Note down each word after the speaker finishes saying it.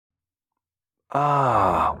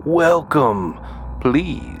Welcome.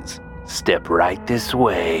 Please step right this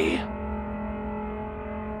way.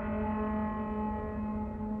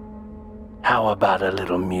 How about a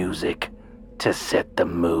little music to set the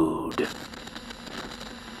mood?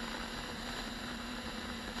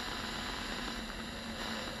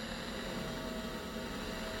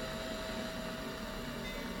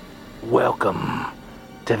 Welcome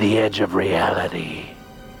to the edge of reality,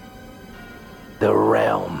 the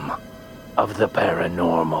realm of the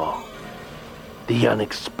paranormal, the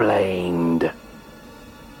unexplained,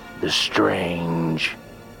 the strange,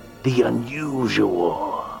 the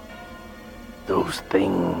unusual, those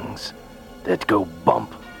things that go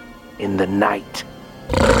bump in the night.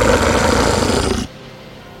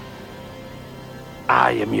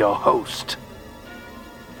 I am your host,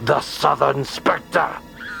 the Southern Spectre.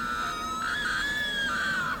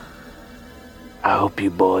 I hope you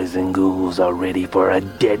boys and ghouls are ready for a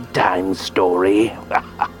dead time story.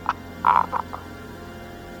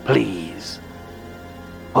 Please,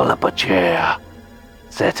 pull up a chair,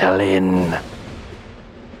 settle in,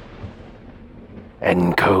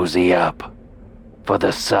 and cozy up for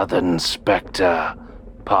the Southern Spectre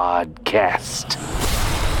podcast.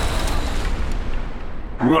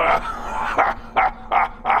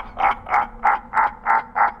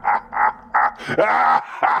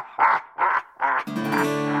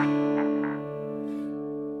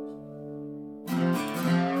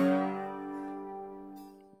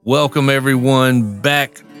 Welcome, everyone,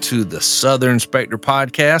 back to the Southern Spectre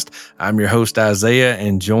podcast. I'm your host, Isaiah,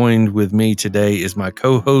 and joined with me today is my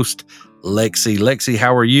co-host, Lexi. Lexi,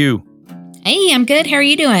 how are you? Hey, I'm good. How are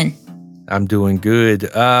you doing? I'm doing good.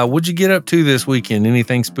 What'd you get up to this weekend?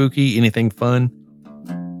 Anything spooky? Anything fun?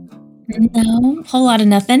 No, whole lot of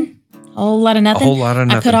nothing.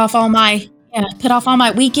 I put off all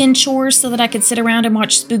my weekend chores so that I could sit around and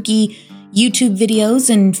watch spooky YouTube videos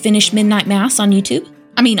and finish Midnight Mass on YouTube.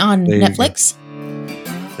 On Netflix.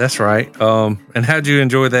 That's right. And how'd you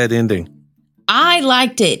enjoy that ending? I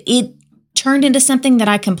liked it. It turned into something that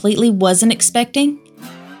I completely wasn't expecting.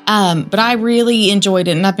 But I really enjoyed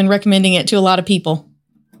it, and I've been recommending it to a lot of people.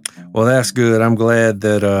 Well, that's good. I'm glad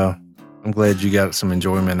you got some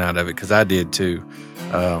enjoyment out of it, because I did too.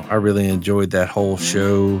 I really enjoyed that whole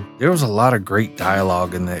show. There was a lot of great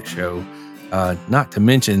dialogue in that show. Not to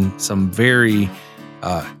mention some very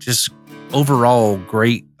just overall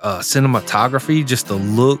great cinematography. Just the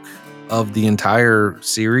look of the entire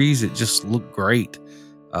series, it just looked great.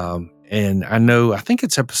 And I think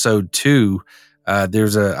it's episode 2.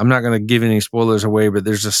 I'm not going to give any spoilers away, but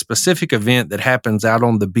there's a specific event that happens out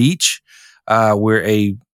on the beach where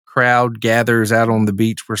a crowd gathers out on the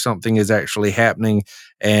beach where something is actually happening.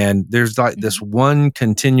 And there's like this one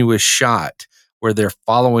continuous shot where they're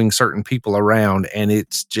following certain people around, and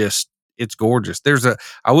it's gorgeous.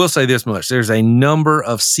 I will say this much. There's a number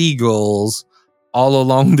of seagulls all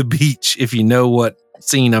along the beach, if you know what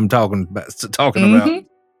scene I'm talking about.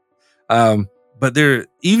 But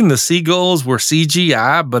even the seagulls were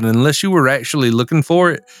CGI, but unless you were actually looking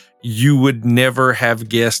for it, you would never have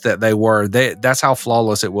guessed that they were. That's how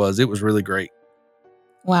flawless it was. It was really great.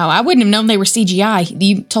 Wow, I wouldn't have known they were CGI.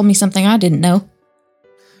 You told me something I didn't know.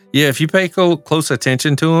 Yeah, if you pay close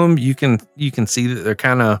attention to them, you can see that they're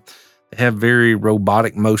they have very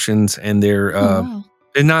robotic motions, and they're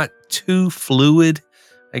not too fluid,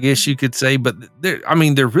 I guess you could say, but they're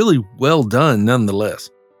really well done nonetheless.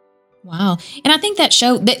 Wow. And I think that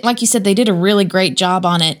show, like you said, they did a really great job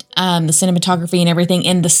on it. The cinematography and everything,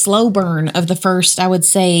 and the slow burn of the first, I would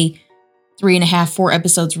say 3.5, 4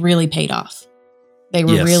 episodes really paid off. They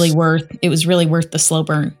were it was really worth the slow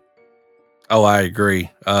burn. Oh, I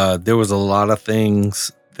agree. There was a lot of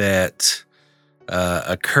things that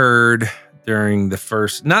occurred during the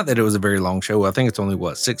first, not that it was a very long show. I think it's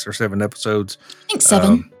only 6 or 7 episodes. I think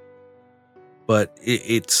 7. But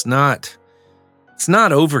it's not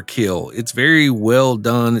overkill. It's very well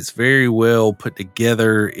done. It's very well put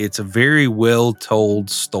together. It's a very well told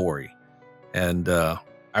story. And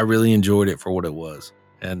I really enjoyed it for what it was.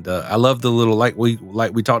 And I love the little, like we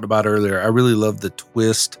talked about earlier, I really love the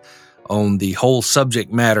twist on the whole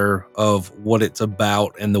subject matter of what it's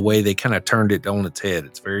about and the way they kind of turned it on its head.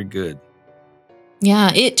 It's very good.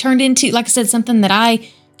 Yeah, it turned into, like I said, something that I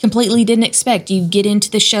completely didn't expect. You get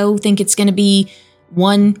into the show, think it's going to be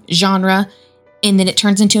one genre, and then it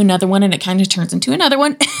turns into another one, and it kind of turns into another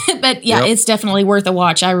one. But yeah, It's definitely worth a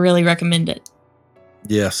watch. I really recommend it.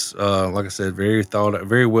 Yes, like I said, very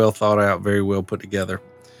well thought out, very well put together.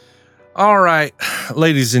 All right,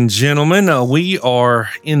 ladies and gentlemen, we are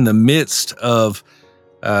in the midst of,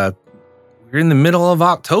 we're in the middle of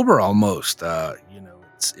October almost.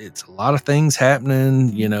 it's a lot of things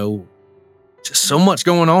happening, just so much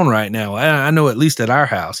going on right now. I know at least at our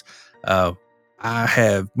house,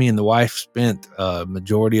 me and the wife spent a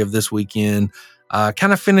majority of this weekend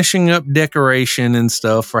kind of finishing up decoration and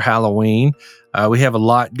stuff for Halloween. We have a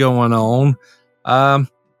lot going on.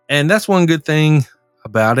 And that's one good thing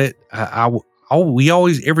about it.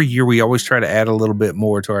 Every year we always try to add a little bit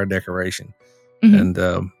more to our decoration. Mhm.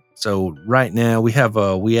 And so right now we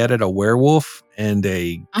added a werewolf and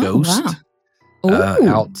a ghost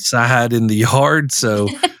outside in the yard. So,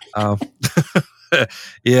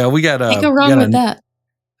 yeah, we got Can't go wrong with that.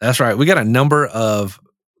 That's right. We got a number of.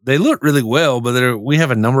 They look really well, but we have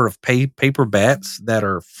a number of paper bats that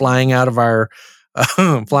are flying out of our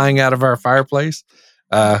fireplace.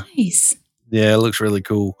 Nice. Yeah, it looks really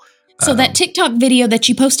cool. So that TikTok video that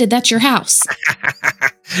you posted, that's your house.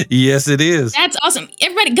 Yes, it is. That's awesome.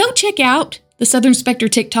 Everybody go check out the Southern Spectre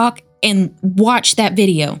TikTok and watch that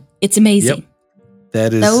video. It's amazing. Yep.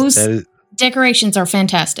 That is decorations are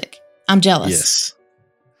fantastic. I'm jealous. Yes.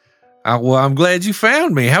 Well, I'm glad you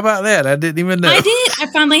found me. How about that? I didn't even know. I did. I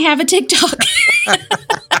finally have a TikTok.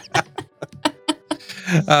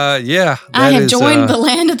 Yeah. I have joined the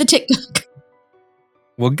land of the TikTok.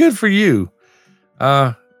 Well, good for you.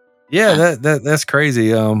 Yeah, that's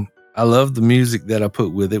crazy. I love the music that I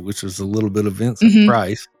put with it, which was a little bit of Vincent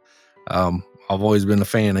Price. I've always been a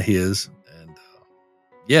fan of his, and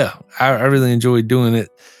yeah, I really enjoyed doing it.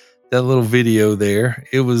 That little video there,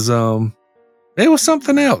 it was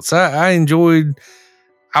something else. I enjoyed.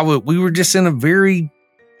 We were just in a very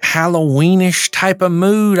Halloweenish type of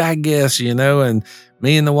mood, I guess, and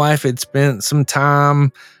me and the wife had spent some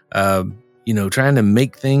time, trying to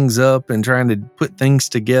make things up and trying to put things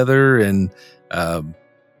together, and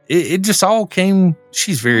it just all came.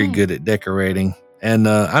 She's very good at decorating, and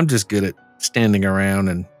I'm just good at standing around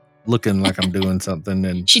and looking like I'm doing something.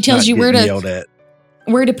 And she tells you where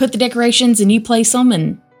to put the decorations, and you place them,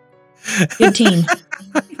 and good team.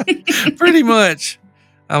 Pretty much.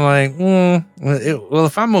 I'm like, well,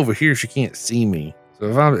 if I'm over here, she can't see me.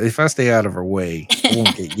 So if I stay out of her way, I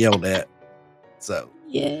won't get yelled at. So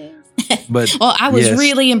yeah. But well, I was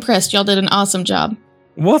really impressed. Y'all did an awesome job.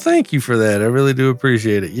 Well, thank you for that. I really do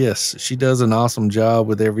appreciate it. Yes, she does an awesome job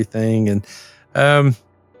with everything, and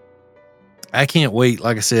I can't wait.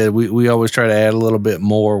 Like I said, we always try to add a little bit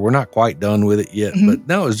more. We're not quite done with it yet, but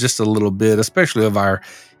that was just a little bit, especially of our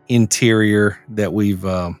interior that we've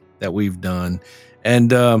done.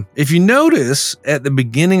 And if you notice at the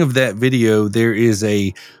beginning of that video, there is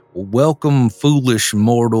a welcome foolish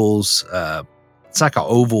mortals. It's like an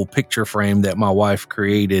oval picture frame that my wife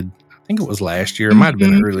created. I think it was last year. It might have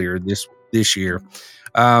been earlier this year.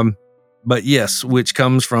 But yes, which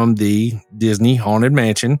comes from the Disney Haunted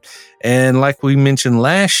Mansion. And like we mentioned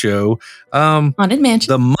last show, Haunted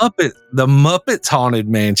Mansion. The Muppets Haunted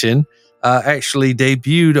Mansion actually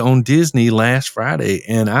debuted on Disney last Friday,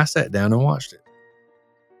 and I sat down and watched it.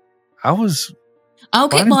 I was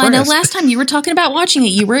okay. Well, I know last time you were talking about watching it,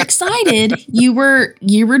 you were excited. you were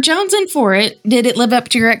jonesing for it. Did it live up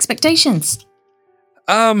to your expectations?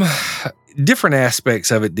 Different aspects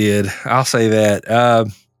of it did. I'll say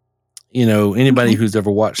that. Anybody who's ever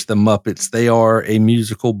watched the Muppets, they are a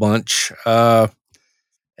musical bunch.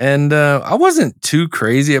 And I wasn't too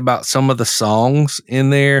crazy about some of the songs in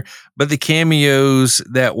there, but the cameos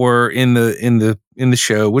that were in the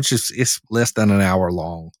show, which is less than an hour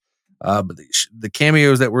long. But the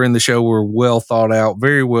cameos that were in the show were well thought out,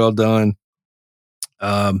 very well done.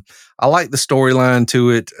 I like the storyline to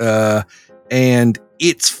it. And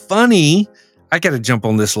it's funny. I got to jump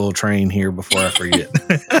on this little train here before I forget.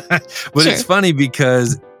 But It's funny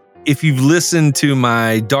because if you've listened to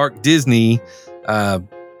my Dark Disney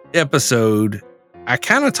episode, I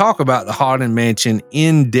kind of talk about the Haunted Mansion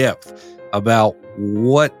in depth about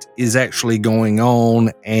what is actually going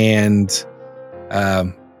on and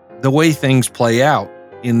the way things play out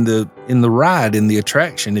in the ride, in the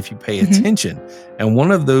attraction, if you pay attention. And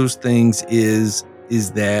one of those things is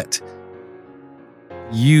that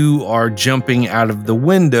you are jumping out of the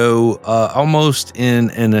window almost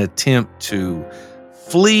in an attempt to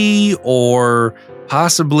flee or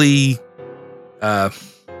possibly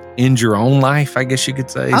end your own life, I guess you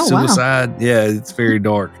could say. Suicide. Wow. Yeah, it's very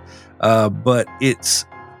dark. But it's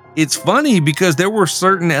funny because there were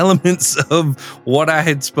certain elements of what I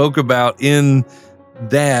had spoke about in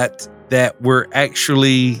that were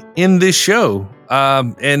actually in this show.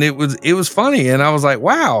 And it was funny. And I was like,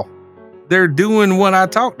 wow, they're doing what I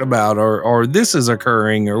talked about, or this is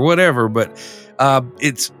occurring or whatever. But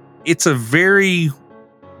it's a very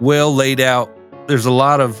well laid out. There's a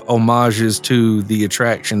lot of homages to the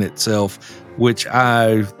attraction itself which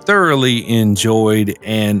I thoroughly enjoyed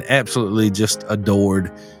and absolutely just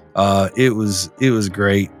adored. It was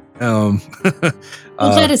great. Well,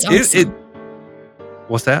 that is awesome.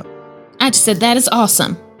 What's that? I just said that is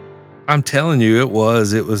awesome. I'm telling you, it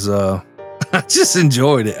was. I just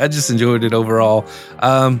enjoyed it. I just enjoyed it overall.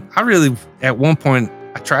 I really, at one point,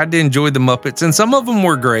 I tried to enjoy the Muppets, and some of them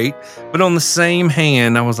were great, but on the same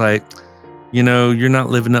hand, I was like, you're not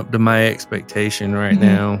living up to my expectation right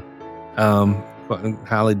now. Quite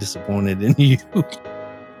highly disappointed in you.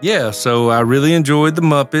 Yeah, so I really enjoyed the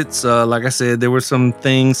Muppets. Like I said, there were some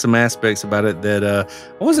aspects about it that I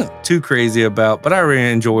wasn't too crazy about, but I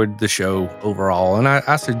really enjoyed the show overall. And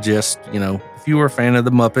I suggest, if you were a fan of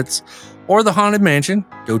the Muppets or the Haunted Mansion,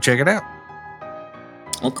 go check it out.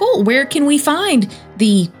 Well, cool. Where can we find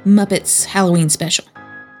the Muppets Halloween special?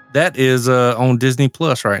 That is on Disney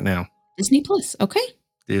Plus right now. Disney Plus, okay.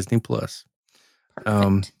 Disney Plus.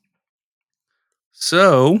 Perfect.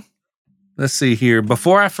 So let's see here.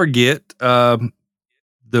 Before I forget,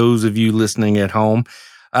 those of you listening at home,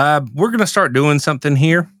 we're going to start doing something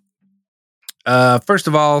here. First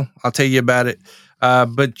of all, I'll tell you about it.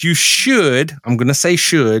 But you should, I'm going to say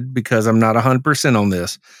should because I'm not 100% on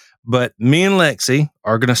this, but me and Lexi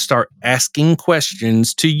are going to start asking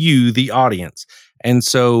questions to you, the audience. And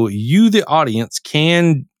so you, the audience,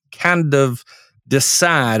 can kind of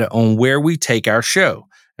decide on where we take our show.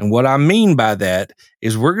 And what I mean by that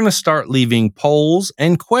is we're going to start leaving polls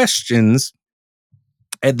and questions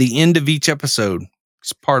at the end of each episode.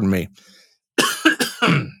 Pardon me.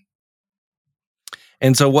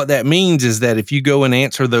 And so what that means is that if you go and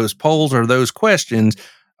answer those polls or those questions,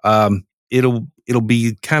 it'll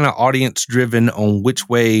be kind of audience driven on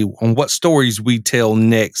what stories we tell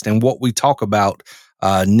next and what we talk about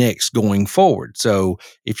next going forward. So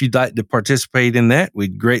if you'd like to participate in that,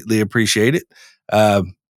 we'd greatly appreciate it.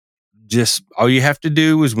 Just all you have to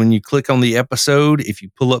do is when you click on the episode, if you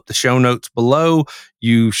pull up the show notes below,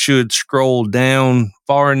 you should scroll down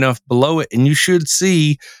far enough below it and you should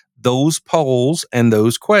see those polls and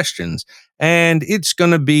those questions. And it's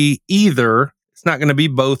going to be it's not going to be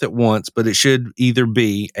both at once, but it should either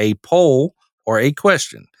be a poll or a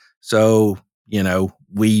question. So,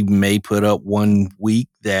 we may put up one week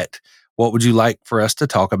that what would you like for us to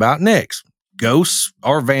talk about next? Ghosts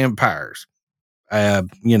or vampires?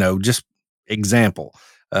 Just example.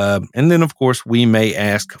 And then, of course, we may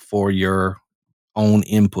ask for your own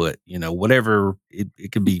input, whatever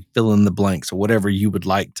it could be, fill in the blanks or whatever you would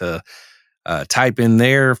like to type in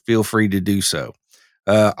there, feel free to do so.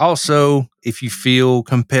 Also, if you feel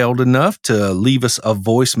compelled enough to leave us a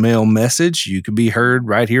voicemail message, you could be heard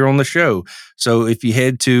right here on the show. So if you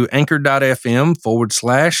head to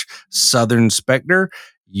anchor.fm/Southern Spectre,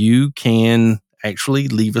 you can actually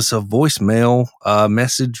leave us a voicemail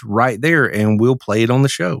message right there and we'll play it on the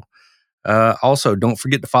show. Also, don't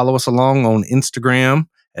forget to follow us along on Instagram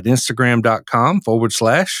at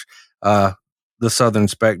instagram.com/The Southern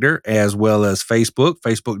Spectre, as well as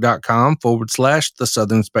facebook.com/The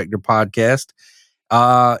Southern Spectre Podcast.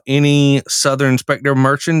 Any Southern Spectre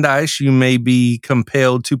merchandise you may be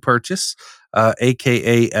compelled to purchase,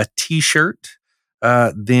 aka a t-shirt,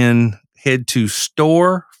 then head to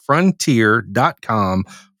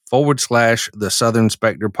storefrontier.com/The Southern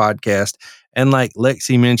Spectre Podcast. And like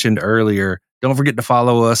Lexi mentioned earlier, don't forget to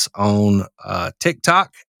follow us on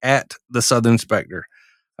TikTok at The Southern Spectre.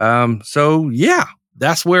 So yeah,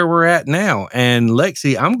 that's where we're at now. And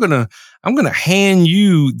Lexi, I'm gonna hand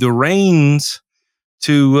you the reins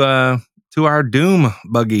to our doom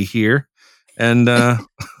buggy here, and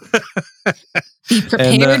be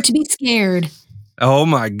prepared to be scared. Oh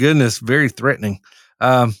my goodness, very threatening.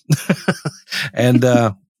 And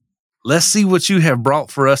let's see what you have brought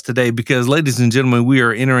for us today, because ladies and gentlemen, we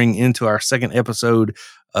are entering into our second episode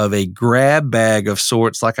of a grab bag of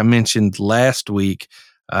sorts, like I mentioned last week.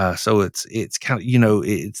 So it's kind of,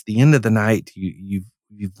 it's the end of the night. You've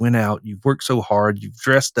went out, you've worked so hard, you've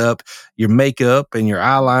dressed up, your makeup and your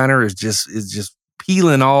eyeliner is just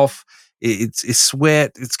peeling off. It's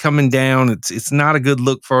sweat. It's coming down. It's not a good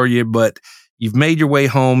look for you, but you've made your way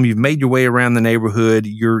home. You've made your way around the neighborhood.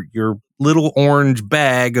 Your little orange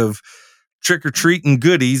bag of trick-or-treating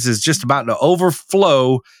goodies is just about to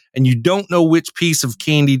overflow, and you don't know which piece of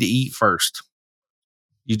candy to eat first.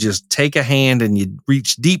 You just take a hand and you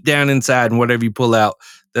reach deep down inside, and whatever you pull out,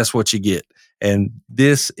 that's what you get. And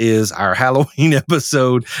this is our Halloween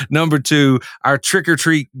episode number 2, our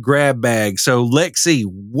trick-or-treat grab bag. So Lexi,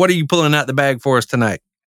 what are you pulling out the bag for us tonight?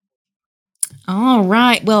 All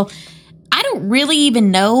right. Well, I don't really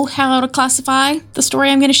even know how to classify the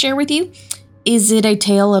story I'm going to share with you. Is it a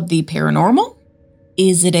tale of the paranormal?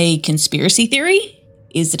 Is it a conspiracy theory?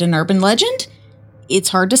 Is it an urban legend? It's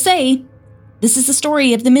hard to say. This is the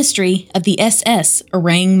story of the mystery of the SS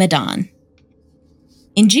Orang Medan.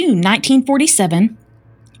 In June 1947,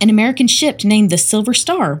 an American ship named the Silver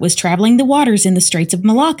Star was traveling the waters in the Straits of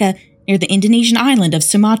Malacca near the Indonesian island of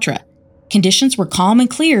Sumatra. Conditions were calm and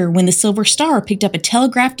clear when the Silver Star picked up a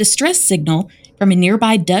telegraph distress signal from a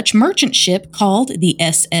nearby Dutch merchant ship called the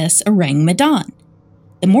SS Orang Medan.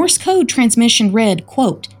 The Morse code transmission read,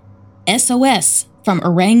 quote, "SOS from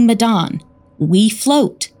Orang Medan. We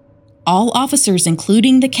float. All officers,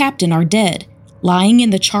 including the captain, are dead, lying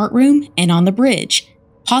in the chart room and on the bridge,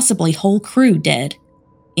 possibly whole crew dead."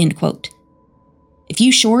 End quote. A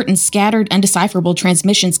few short and scattered, undecipherable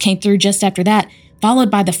transmissions came through just after that,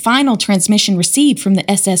 followed by the final transmission received from the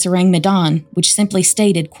SS Orang Medan, which simply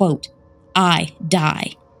stated, quote, "I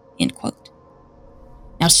die," end quote.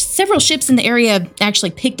 Now, several ships in the area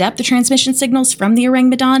actually picked up the transmission signals from the Orang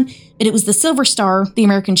Medan, but it was the Silver Star, the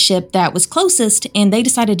American ship, that was closest, and they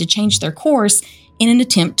decided to change their course in an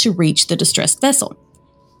attempt to reach the distressed vessel.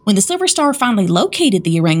 When the Silver Star finally located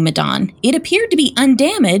the Orang Medan, it appeared to be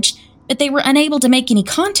undamaged, but they were unable to make any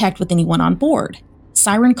contact with anyone on board.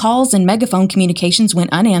 Siren calls and megaphone communications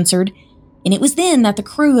went unanswered, and it was then that the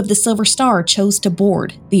crew of the Silver Star chose to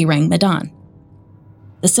board the Orang Medan.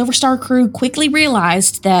 The Silver Star crew quickly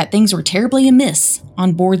realized that things were terribly amiss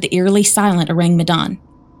on board the eerily silent Orang Medan.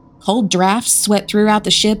 Cold drafts swept throughout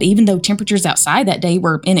the ship, even though temperatures outside that day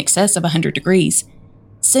were in excess of 100 degrees.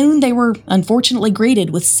 Soon they were unfortunately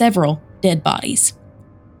greeted with several dead bodies.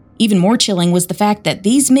 Even more chilling was the fact that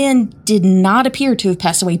these men did not appear to have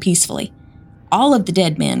passed away peacefully. All of the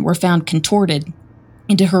dead men were found contorted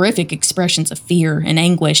into horrific expressions of fear and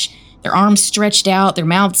anguish, their arms stretched out, their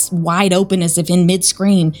mouths wide open as if in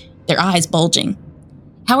mid-scream, their eyes bulging.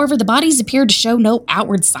 However, the bodies appeared to show no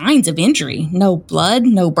outward signs of injury, no blood,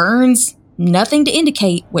 no burns, nothing to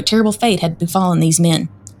indicate what terrible fate had befallen these men.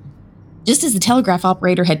 Just as the telegraph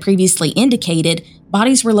operator had previously indicated,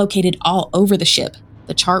 bodies were located all over the ship: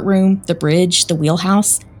 the chart room, the bridge, the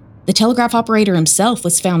wheelhouse. The telegraph operator himself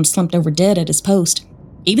was found slumped over dead at his post.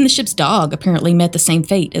 Even the ship's dog apparently met the same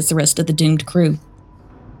fate as the rest of the doomed crew.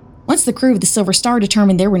 Once the crew of the Silver Star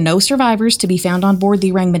determined there were no survivors to be found on board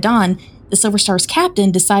the Orang Medan, the Silver Star's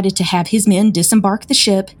captain decided to have his men disembark the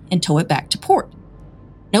ship and tow it back to port.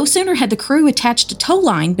 No sooner had the crew attached a tow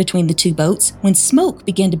line between the two boats when smoke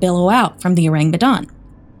began to billow out from the Orang Medan.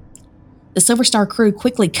 The Silver Star crew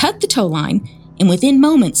quickly cut the tow line, and within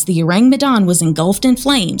moments the Orang Medan was engulfed in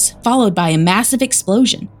flames, followed by a massive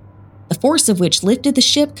explosion, the force of which lifted the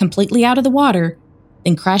ship completely out of the water,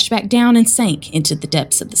 then crashed back down and sank into the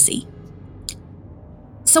depths of the sea.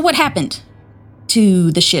 So what happened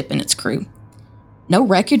to the ship and its crew? No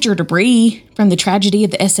wreckage or debris from the tragedy of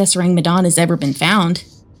the SS Orang Medan has ever been found.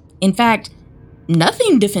 In fact,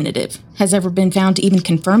 nothing definitive has ever been found to even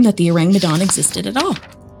confirm that the Orang Medan existed at all.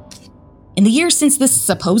 In the years since this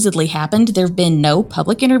supposedly happened, there have been no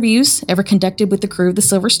public interviews ever conducted with the crew of the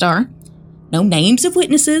Silver Star. No names of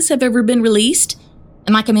witnesses have ever been released.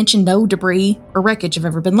 And like I mentioned, no debris or wreckage have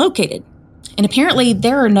ever been located. And apparently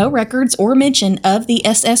there are no records or mention of the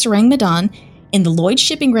SS Orang Medan in the Lloyd's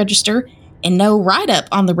Shipping Register, and no write-up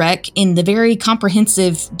on the wreck in the very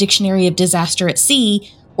comprehensive Dictionary of Disaster at Sea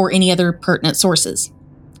or any other pertinent sources.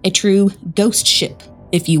 A true ghost ship,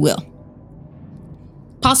 if you will.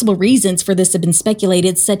 Possible reasons for this have been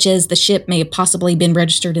speculated, such as the ship may have possibly been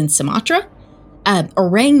registered in Sumatra.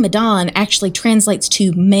 Orang Medan actually translates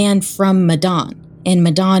to man from Medan, and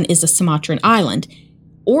Medan is a Sumatran island,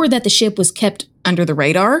 or that the ship was kept under the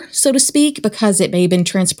radar, so to speak, because it may have been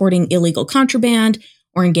transporting illegal contraband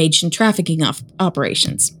or engaged in trafficking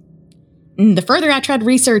operations. And the further I tried to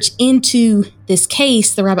research into this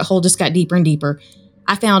case, the rabbit hole just got deeper and deeper.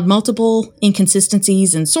 I found multiple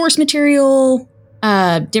inconsistencies in source material,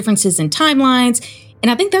 differences in timelines, and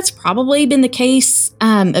I think that's probably been the case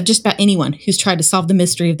of just about anyone who's tried to solve the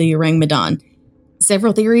mystery of the Orang Medan.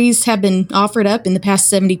 Several theories have been offered up in the past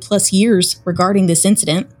 70 plus years regarding this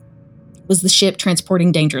incident. Was the ship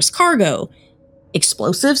transporting dangerous cargo?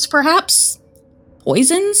 Explosives, perhaps?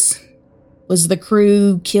 Poisons? Was the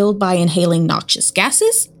crew killed by inhaling noxious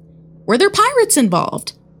gases? Were there pirates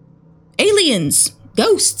involved? Aliens?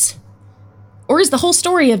 Ghosts? Or is the whole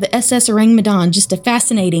story of the SS Orang Medan just a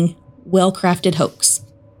fascinating, well-crafted hoax?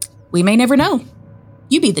 We may never know.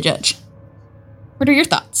 You be the judge. What are your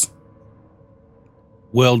thoughts?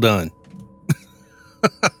 Well done.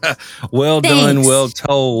 Well Thanks. done, well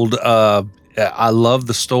told. I love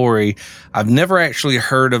the story. I've never actually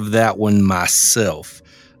heard of that one myself.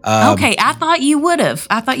 Okay, I thought you would have.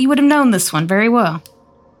 I thought you would have known this one very well.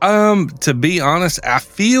 To be honest, I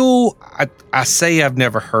feel I say I've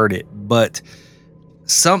never heard it, but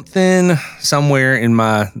something somewhere in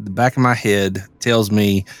the back of my head tells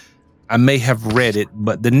me I may have read it,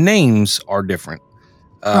 but the names are different.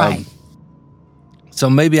 Right. So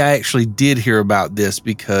maybe I actually did hear about this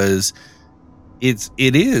because it's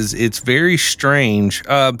very strange.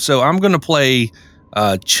 So I'm going to play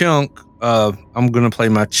Chunk. I'm going to play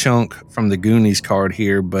my Chunk from the Goonies card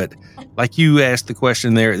here, but like you asked the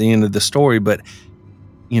question there at the end of the story, but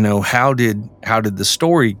you know, how did the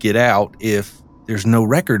story get out if there's no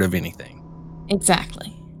record of anything?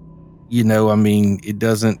 Exactly. You know, I mean, it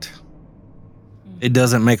doesn't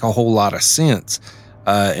make a whole lot of sense.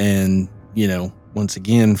 And you know, once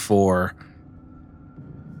again, for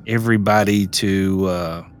everybody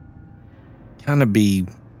to kind of be,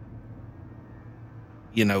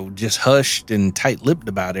 you know, just hushed and tight-lipped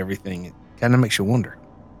about everything, it kind of makes you wonder.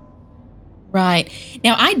 Right.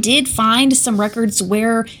 Now, I did find some records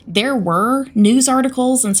where there were news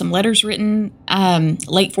articles and some letters written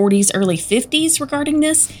late 40s, early 50s regarding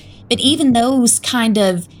this. But even those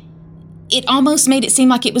it almost made it seem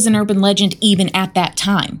like it was an urban legend even at that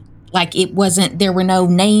time. Like there were no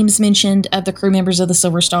names mentioned of the crew members of the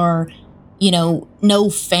Silver Star. You know, no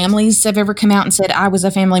families have ever come out and said, I was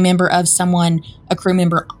a family member of someone, a crew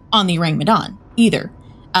member on the Orang Medan either.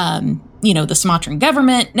 You know, the Sumatran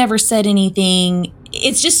government never said anything.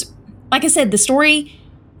 It's just, like I said, the story,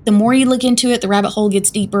 the more you look into it, the rabbit hole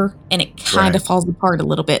gets deeper and it kind of falls apart a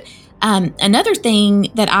little bit. Another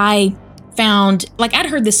thing that I found, like I'd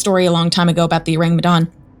heard this story a long time ago about the Orang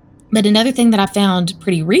Medan, but another thing that I found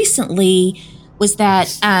pretty recently was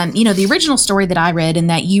that, you know, the original story that I read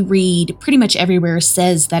and that you read pretty much everywhere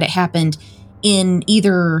says that it happened in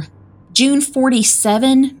either June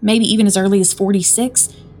 47, maybe even as early as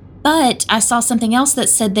 46. But I saw something else that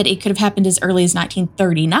said that it could have happened as early as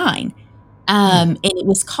 1939. And it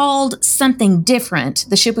was called something different.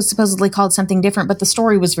 The ship was supposedly called something different, but the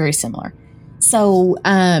story was very similar. So,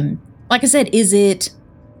 like I said, is it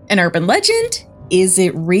an urban legend? Is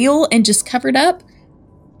it real and just covered up?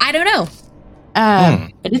 I don't know.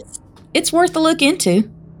 But it's worth a look into.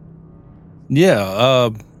 Yeah,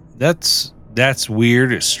 that's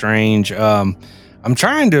weird. It's strange. I'm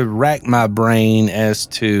trying to rack my brain as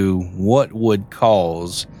to what would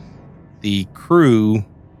cause the crew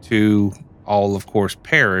to all, of course,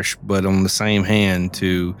 perish, but on the same hand,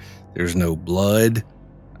 there's no blood.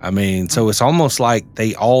 I mean, so it's almost like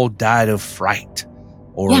they all died of fright,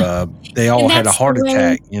 or they all had a heart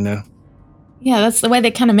attack, you know? Yeah, that's the way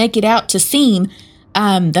they kind of make it out to seem,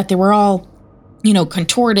 that they were all, you know,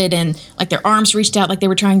 contorted and like their arms reached out like they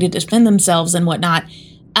were trying to defend themselves and whatnot.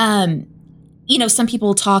 You know, some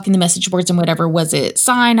people talk in the message boards and whatever. Was it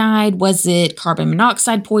cyanide? Was it carbon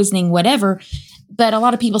monoxide poisoning? Whatever. But a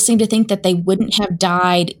lot of people seem to think that they wouldn't have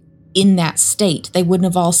died in that state. They wouldn't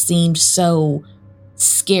have all seemed so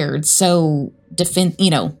scared, so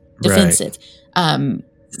defensive. Right.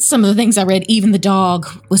 Some of the things I read, even the dog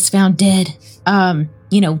was found dead,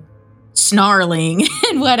 you know, snarling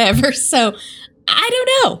and whatever. So I don't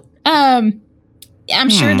know. I'm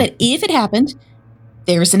sure that if it happened,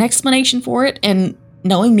 there's an explanation for it. And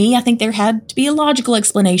knowing me, I think there had to be a logical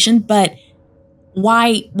explanation. But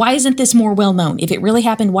why isn't this more well known? If it really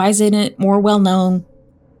happened, why isn't it more well known?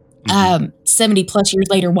 70 plus years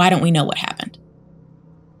later, why don't we know what happened?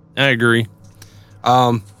 I agree.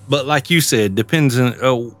 But like you said, depends on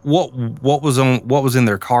what was in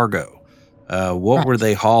their cargo. What were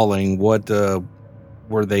they hauling? What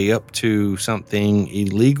were they up to? Something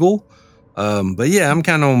illegal? But yeah, I'm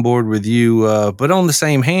kind of on board with you. But on the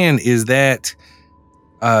same hand, is that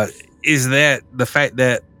the fact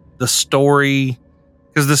that the story,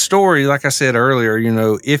 because the story, like I said earlier, you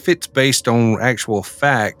know, if it's based on actual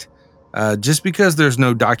fact, just because there's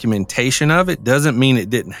no documentation of it doesn't mean it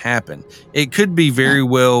didn't happen. It could be very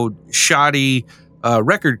well shoddy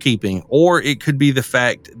record keeping, or it could be the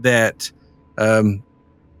fact that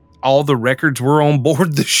all the records were on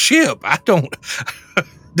board the ship. I don't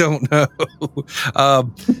know.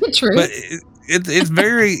 True. But it's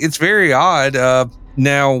very odd.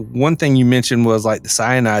 Now, one thing you mentioned was like the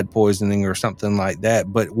cyanide poisoning or something like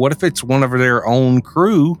that. But what if it's one of their own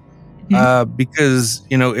crew? Because,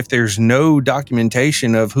 you know, if there's no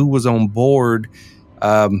documentation of who was on board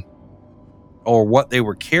or what they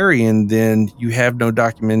were carrying, then you have no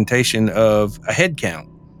documentation of a head count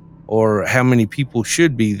or how many people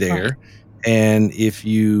should be there. Right. And if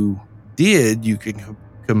you did, you can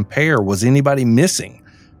compare, was anybody missing?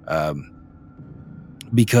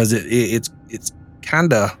 Because it's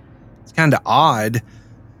kind of odd,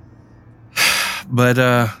 but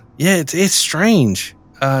yeah, it's strange.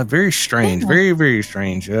 Very strange. Yeah. Very, very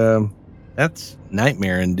strange. That's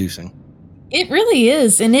nightmare inducing. It really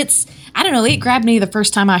is. And I don't know, it grabbed me the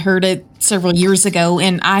first time I heard it several years ago,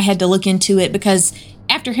 and I had to look into it because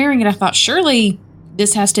after hearing it, I thought, surely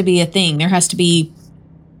this has to be a thing. There has to be,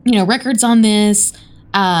 records on this.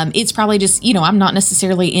 It's probably just, I'm not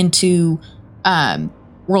necessarily into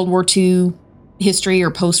World War II history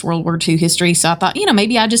or post-World War II history. So I thought,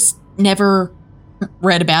 maybe I just never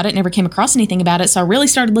read about it, never came across anything about it. So I really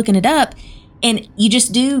started looking it up, and you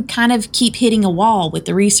just do kind of keep hitting a wall with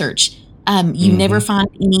the research. You never find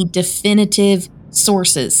any definitive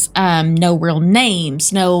sources, no real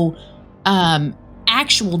names, no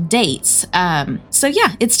actual dates. So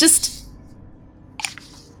yeah, it's just,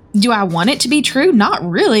 do I want it to be true? Not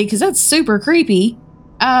really, because that's super creepy.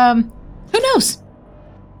 Who knows?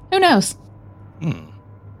 Who knows? And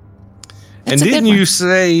didn't you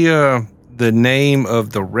say the name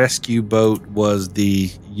of the rescue boat was the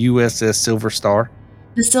USS Silver Star?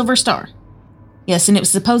 The Silver Star. Yes, and it was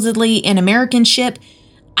supposedly an American ship.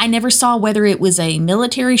 I never saw whether it was a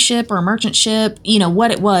military ship or a merchant ship, what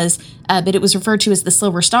it was, but it was referred to as the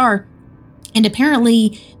Silver Star. And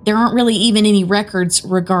apparently there aren't really even any records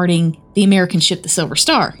regarding the American ship, the Silver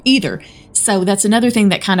Star, either. So that's another thing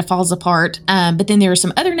that kind of falls apart. But then there are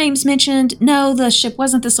some other names mentioned. No, the ship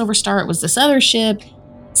wasn't the Silver Star. It was this other ship.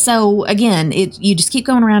 So again, you just keep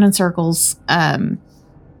going around in circles, kind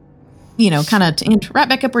of to end right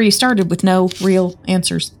back up where you started with no real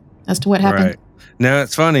answers as to what happened. Right. Now,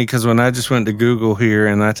 it's funny because when I just went to Google here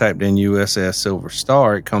and I typed in USS Silver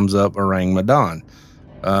Star, it comes up Orang Medan.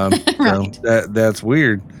 Right. So that's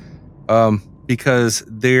weird because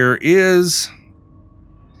there is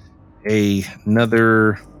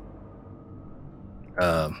another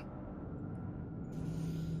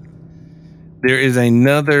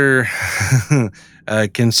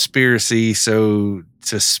conspiracy, so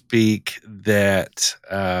to speak, that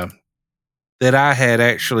I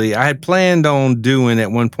had planned on doing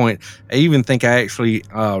at one point. I even think I actually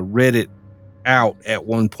read it out at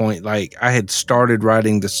one point. Like, I had started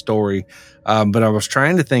writing the story, but I was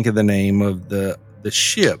trying to think of the name of the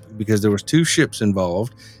ship because there was two ships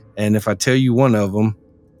involved. And if I tell you one of them,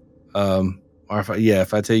 or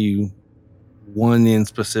if I tell you one in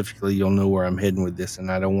specifically, you'll know where I'm heading with this,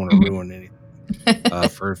 and I don't want to ruin anything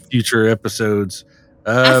for future episodes.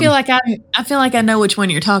 I feel like I know which one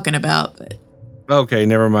you're talking about. But. Okay,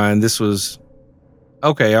 never mind. This was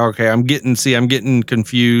okay. I'm getting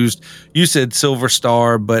confused. You said Silver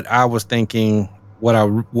Star, but I was thinking what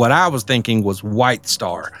I was thinking was White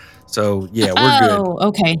Star. So yeah, we're good. Oh,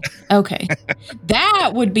 okay.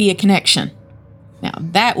 That would be a connection. Now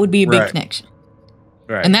that would be a big connection.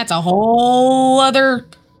 Right. And that's a whole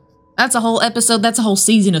episode. That's a whole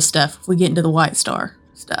season of stuff if we get into the White Star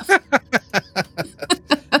stuff.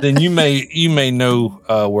 Then you may know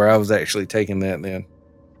where I was actually taking that then.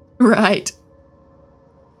 Right.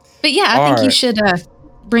 But yeah, I think you should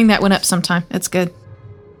bring that one up sometime. That's good.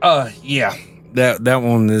 Yeah. That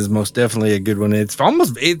one is most definitely a good one. It's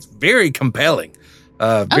very compelling.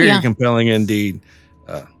 Very compelling indeed.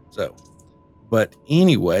 But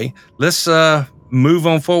anyway, let's move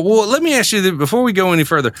on forward. Well, let me ask you that before we go any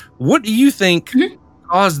further. What do you think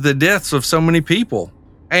caused the deaths of so many people?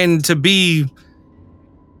 And to be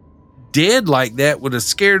dead like that with a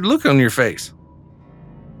scared look on your face?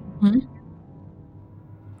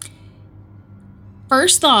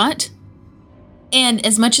 First thought, and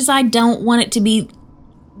as much as I don't want it to be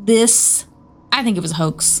this, I think it was a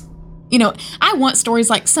hoax. I want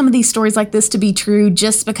some of these stories like this to be true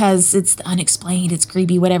just because it's the unexplained, it's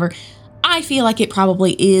creepy, whatever. I feel like it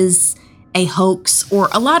probably is a hoax, or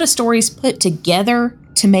a lot of stories put together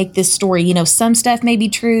to make this story. Some stuff may be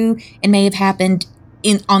true and may have happened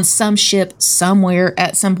on some ship somewhere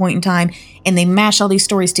at some point in time, and they mash all these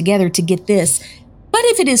stories together to get this. But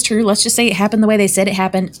if it is true, let's just say it happened the way they said it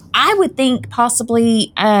happened. I would think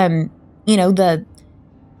possibly, they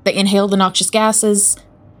inhaled the noxious gases,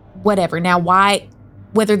 whatever. Now,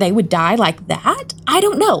 whether they would die like that, I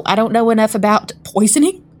don't know. I don't know enough about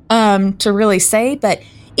poisoning to really say, but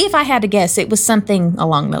if I had to guess, it was something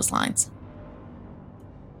along those lines.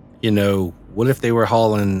 What if they were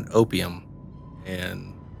hauling opium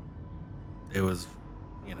and it was,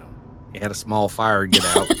 you had a small fire get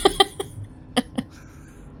out?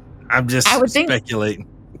 I'm just speculating.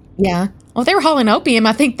 Yeah. Well, if they were hauling opium,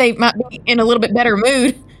 I think they might be in a little bit better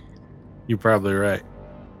mood. You're probably right.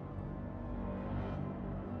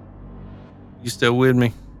 You still with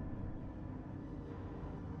me?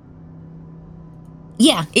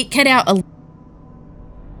 Yeah, it cut out a...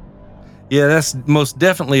 Yeah, that's most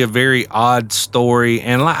definitely a very odd story,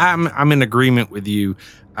 and I'm in agreement with you.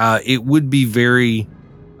 It would be very,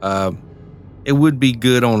 it would be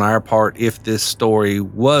good on our part if this story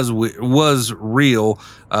was real,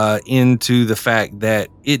 into the fact that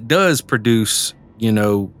it does produce,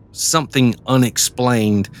 something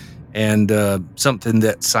unexplained, and something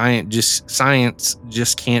that science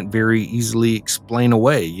just can't very easily explain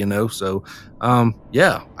away. So,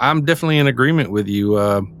 yeah, I'm definitely in agreement with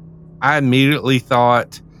you. I immediately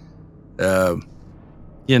thought,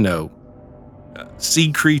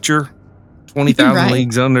 sea creature, 20,000 Right.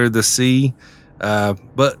 Leagues Under the Sea.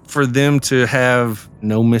 But for them to have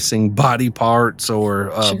no missing body parts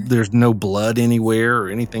or Sure. there's no blood anywhere or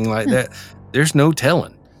anything like that, there's no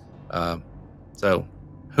telling. So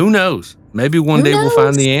who knows? Maybe one day we'll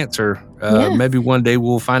find the answer. Yeah. Maybe one day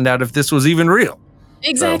we'll find out if this was even real.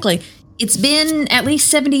 Exactly. So. It's been at least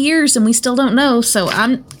 70 years and we still don't know. So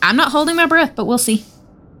I'm not holding my breath, but we'll see.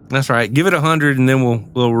 That's right. Give it 100 and then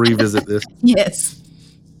we'll revisit this. Yes.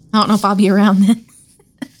 I don't know if I'll be around then.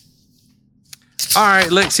 All right,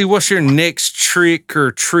 Lexi, what's your next trick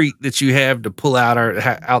or treat that you have to pull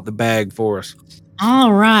out the bag for us?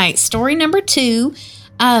 All right. Story number 2.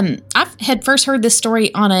 I had first heard this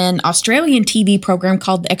story on an Australian TV program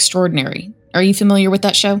called The Extraordinary. Are you familiar with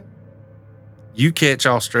that show? You catch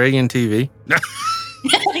Australian TV?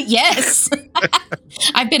 Yes.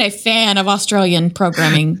 I've been a fan of Australian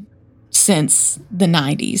programming since the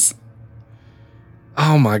 90s.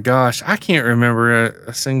 Oh my gosh. I can't remember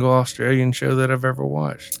a single Australian show that I've ever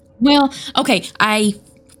watched. Well, okay. I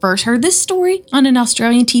first heard this story on an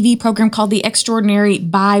Australian TV program called The Extraordinary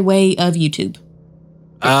by way of YouTube.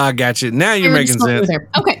 I got you. Now you're making sense.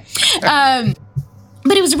 Okay.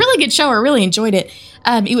 But it was a really good show. I really enjoyed it.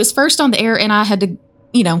 It was first on the air, and I had to,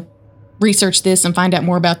 research this and find out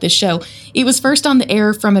more about this show. It was first on the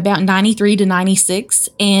air from about 93 to 96,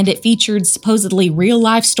 and it featured supposedly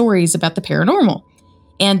real-life stories about the paranormal.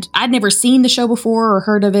 And I'd never seen the show before or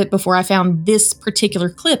heard of it before I found this particular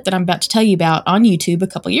clip that I'm about to tell you about on YouTube a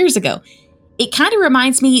couple years ago. It kind of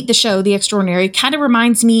reminds me, the show, The Extraordinary, kind of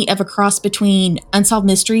reminds me of a cross between Unsolved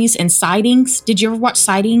Mysteries and Sightings. Did you ever watch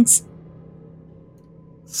Sightings?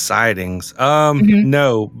 Sightings?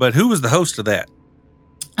 No, but who was the host of that?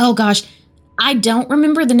 Oh gosh, I don't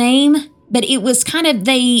remember the name, but it was kind of,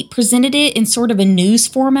 they presented it in sort of a news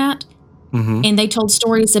format, and they told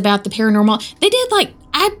stories about the paranormal. They did,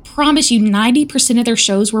 I promise you, 90% of their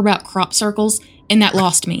shows were about crop circles, and that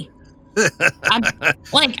lost me.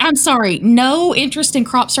 I'm sorry, no interest in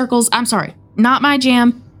crop circles. I'm sorry, not my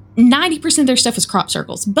jam. 90% of their stuff was crop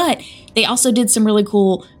circles, but they also did some really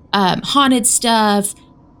cool haunted stuff,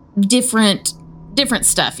 different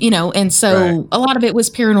stuff, and so right. A lot of it was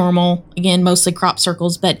paranormal, again, mostly crop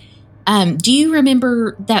circles. But do you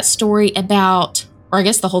remember that story about, or I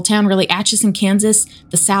guess the whole town really, Atchison, Kansas,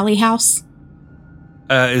 the Sally House?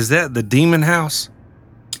 Is that the Demon House?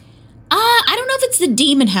 I don't know if it's the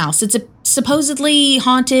Demon House. It's supposedly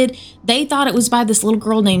haunted. They thought it was by this little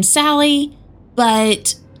girl named Sally,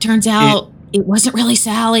 but turns out it wasn't really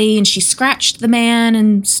Sally, and she scratched the man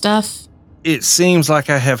and stuff. It seems like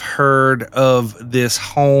I have heard of this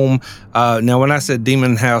home. Now, when I said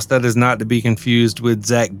Demon House, that is not to be confused with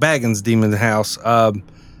Zach Bagans' Demon House.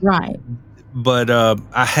 Right. But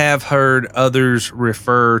I have heard others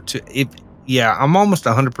refer to it. Yeah, I'm almost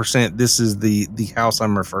 100%. This is the house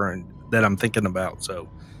that I'm thinking about. So,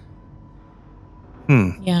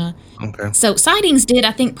 yeah. Okay. So Sightings did,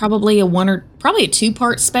 I think, probably a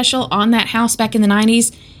 2-part special on that house back in the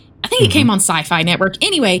 90s. I think it came on Sci-Fi Network.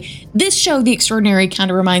 Anyway, this show, The Extraordinary,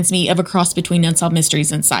 kind of reminds me of a cross between Unsolved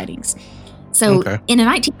Mysteries and Sightings. So in a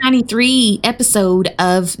 1993 episode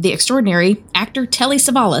of The Extraordinary, actor Telly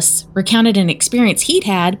Savalas recounted an experience he'd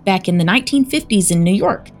had back in the 1950s in New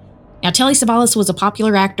York. Now, Telly Savalas was a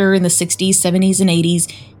popular actor in the 60s, 70s, and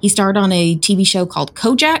 80s. He starred on a TV show called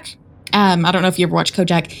Kojak. I don't know if you ever watched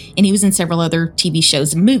Kojak, and he was in several other TV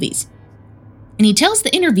shows and movies. And he tells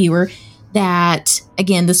the interviewer that,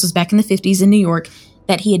 again, this was back in the 50s in New York,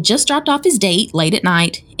 that he had just dropped off his date late at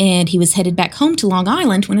night, and he was headed back home to Long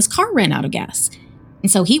Island when his car ran out of gas. And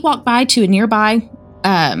so he walked by to a nearby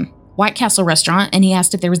White Castle restaurant, and he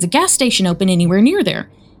asked if there was a gas station open anywhere near there.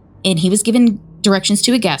 And he was given directions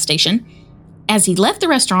to a gas station. As he left the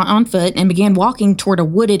restaurant on foot and began walking toward a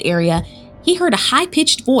wooded area, he heard a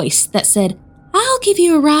high-pitched voice that said, "I'll give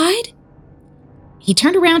you a ride." He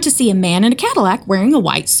turned around to see a man in a Cadillac wearing a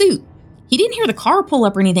white suit. He didn't hear the car pull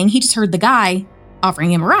up or anything. He just heard the guy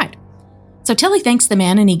offering him a ride. So Telly thanks the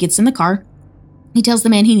man and he gets in the car. He tells the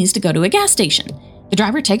man he needs to go to a gas station. The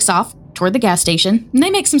driver takes off toward the gas station and they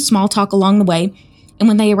make some small talk along the way. And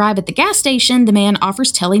when they arrive at the gas station, the man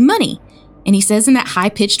offers Telly money. And he says in that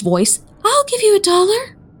high-pitched voice, "I'll give you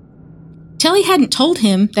 $1." Telly hadn't told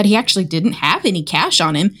him that he actually didn't have any cash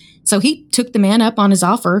on him, so he took the man up on his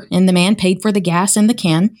offer, and the man paid for the gas and the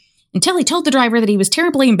can. And Telly told the driver that he was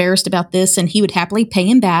terribly embarrassed about this, and he would happily pay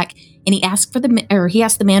him back. And he asked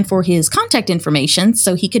the man for his contact information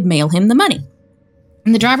so he could mail him the money.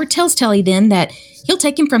 And the driver tells Telly then that he'll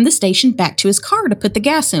take him from the station back to his car to put the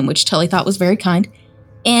gas in, which Telly thought was very kind.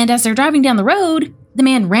 And as they're driving down the road, the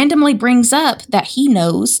man randomly brings up that he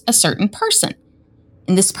knows a certain person.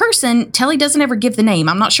 And this person, Telly doesn't ever give the name,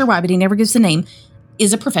 I'm not sure why, but he never gives the name,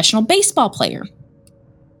 is a professional baseball player.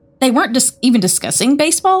 They weren't even discussing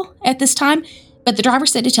baseball at this time, but the driver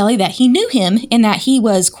said to Telly that he knew him and that he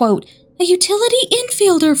was, quote, a utility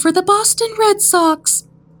infielder for the Boston Red Sox.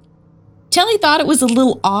 Telly thought it was a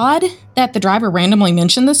little odd that the driver randomly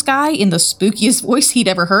mentioned this guy in the spookiest voice he'd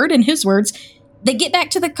ever heard. In his words, they get back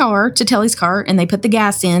to the car, to Telly's car, and they put the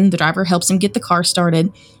gas in. The driver helps him get the car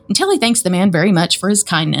started. And Telly thanks the man very much for his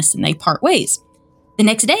kindness, and they part ways. The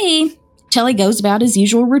next day, Telly goes about his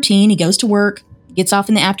usual routine. He goes to work, gets off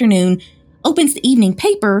in the afternoon, opens the evening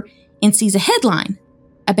paper, and sees a headline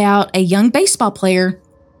about a young baseball player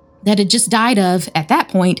that had just died of, at that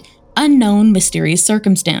point, unknown mysterious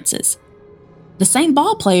circumstances. The same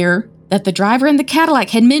ball player that the driver in the Cadillac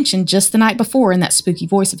had mentioned just the night before in that spooky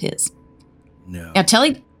voice of his. No. Now,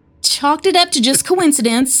 Telly chalked it up to just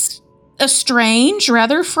coincidence, a strange,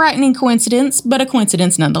 rather frightening coincidence, but a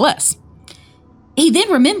coincidence nonetheless. He then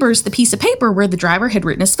remembers the piece of paper where the driver had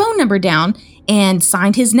written his phone number down and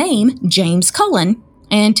signed his name, James Cullen,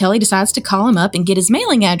 and Telly decides to call him up and get his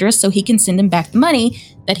mailing address so he can send him back the money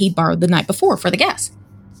that he'd borrowed the night before for the gas.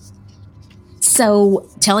 So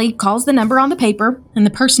Telly calls the number on the paper, and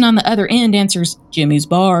the person on the other end answers, Jimmy's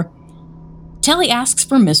Bar. Telly asks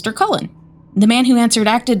for Mr. Cullen. The man who answered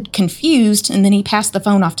acted confused, and then he passed the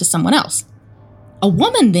phone off to someone else. A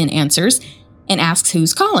woman then answers and asks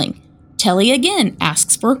who's calling. Telly again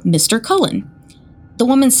asks for Mr. Cullen. The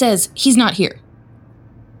woman says, he's not here.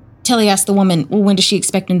 Telly asks the woman, well, when does she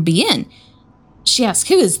expect him to be in? She asks,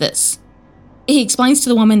 who is this? He explains to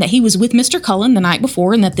the woman that he was with Mr. Cullen the night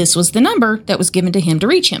before and that this was the number that was given to him to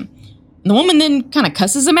reach him. The woman then kind of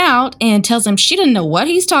cusses him out and tells him she doesn't know what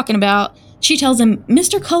he's talking about. She tells him,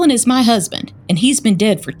 Mr. Cullen is my husband, and he's been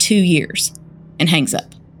dead for 2 years, and hangs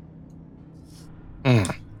up.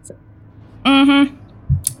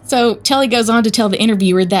 So Telly goes on to tell the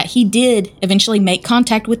interviewer that he did eventually make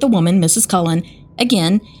contact with the woman, Mrs. Cullen.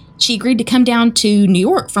 Again, she agreed to come down to New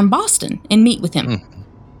York from Boston and meet with him.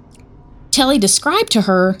 Telly described to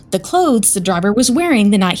her the clothes the driver was wearing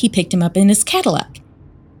the night he picked him up in his Cadillac.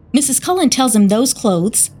 Mrs. Cullen tells him those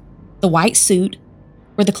clothes, the white suit,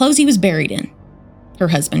 were the clothes he was buried in. Her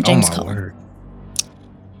husband, James Cullen. Word.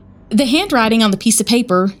 The handwriting on the piece of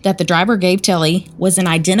paper that the driver gave Telly was an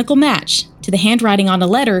identical match to the handwriting on a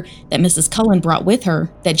letter that Mrs. Cullen brought with her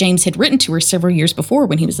that James had written to her several years before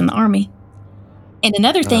when he was in the Army. And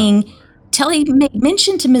another thing, Telly made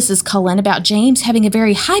mention to Mrs. Cullen about James having a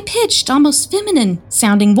very high-pitched, almost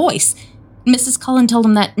feminine-sounding voice. Mrs. Cullen told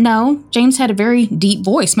him that, no, James had a very deep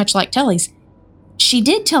voice, much like Telly's. She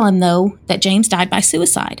did tell him, though, that James died by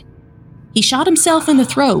suicide. He shot himself in the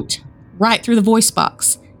throat, right through the voice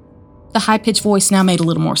box. The high-pitched voice now made a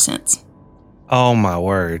little more sense. Oh, my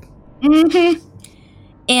word.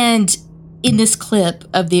 And in this clip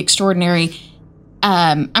of The Extraordinary,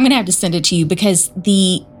 I'm going to have to send it to you because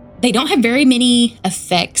they don't have very many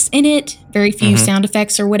effects in it, very few sound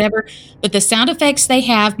effects or whatever, but the sound effects they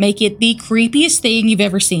have make it the creepiest thing you've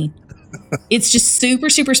ever seen. It's just super,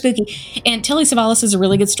 super spooky. And Telly Savalas is a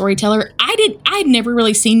really good storyteller. I'd never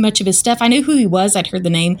really seen much of his stuff. I knew who he was. I'd heard the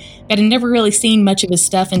name, but I'd never really seen much of his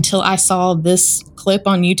stuff until I saw this clip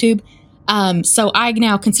on YouTube. So I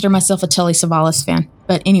now consider myself a Telly Savalas fan.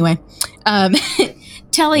 But anyway,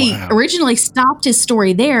 Telly originally stopped his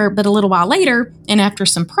story there, but a little while later, and after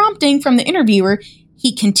some prompting from the interviewer,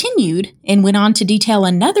 he continued and went on to detail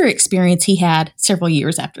another experience he had several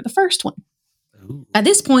years after the first one. At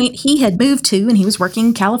this point, he had moved to and he was working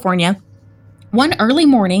in California. One early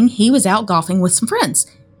morning, he was out golfing with some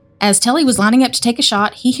friends. As Telly was lining up to take a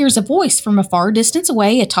shot, he hears a voice from a far distance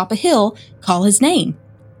away atop a hill call his name.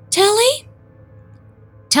 Telly?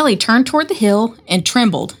 Telly turned toward the hill and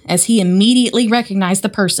trembled as he immediately recognized the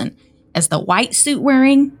person as the white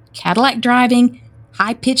suit-wearing, Cadillac-driving,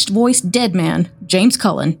 high-pitched voice dead man, James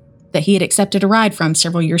Cullen, that he had accepted a ride from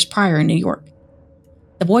several years prior in New York.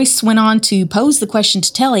 The voice went on to pose the question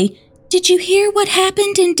to Telly, "Did you hear what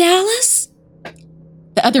happened in Dallas?"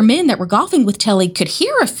 The The other men that were golfing with Telly could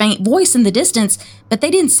hear a faint voice in the distance, but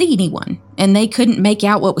they didn't see anyone, and they couldn't make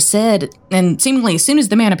out what was said, and seemingly as soon as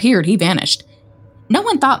the man appeared, he vanished. No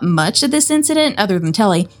one thought much of this incident other than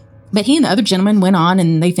Telly, but he and the other gentleman went on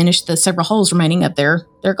and they finished the several holes remaining of their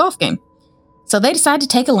golf game. So they decide to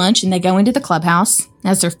take a lunch and they go into the clubhouse.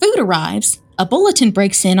 As their food arrives, a bulletin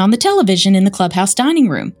breaks in on the television in the clubhouse dining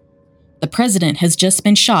room. The president has just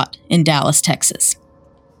been shot in Dallas, Texas.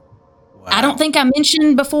 Wow. I don't think I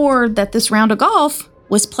mentioned before that this round of golf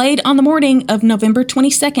was played on the morning of November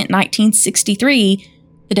 22nd, 1963,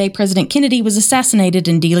 the day President Kennedy was assassinated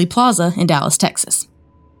in Dealey Plaza in Dallas, Texas.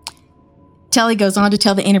 Telly goes on to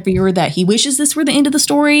tell the interviewer that he wishes this were the end of the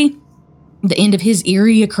story, the end of his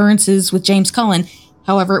eerie occurrences with James Cullen.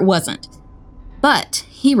 However, it wasn't. But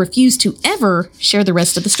he refused to ever share the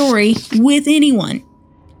rest of the story with anyone.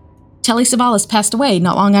 Telly Savalas passed away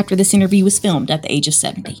not long after this interview was filmed at the age of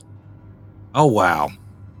 70. Oh, wow.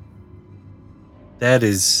 That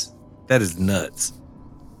is nuts.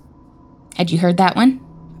 Had you heard that one?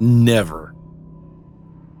 Never.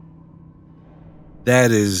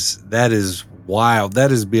 That is wild.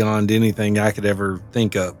 That is beyond anything I could ever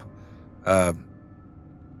think of. That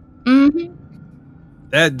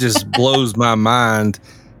just blows my mind.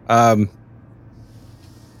 Yeah,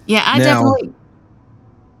 definitely.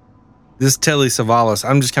 This Telly Savalas,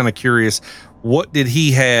 I'm just kind of curious. What did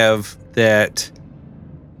he have that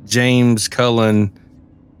James Cullen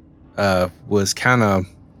was kind of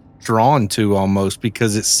drawn to almost?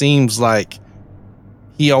 Because it seems like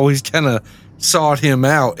he always kind of sought him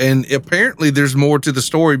out. And apparently there's more to the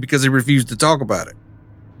story because he refused to talk about it.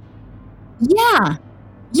 Yeah.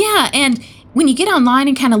 Yeah. And when you get online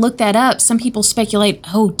and kind of look that up, some people speculate,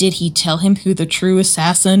 oh, did he tell him who the true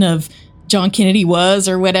assassin of John Kennedy was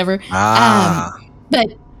or whatever?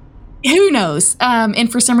 But who knows?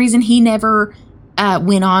 And for some reason, he never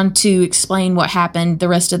went on to explain what happened, the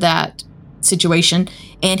rest of that situation.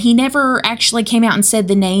 And he never actually came out and said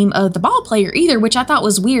the name of the ball player either, which I thought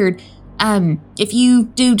was weird. If you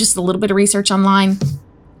do just a little bit of research online,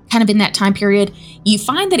 kind of in that time period, you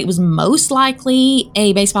find that it was most likely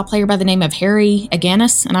a baseball player by the name of Harry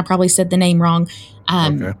Aganis, and I probably said the name wrong.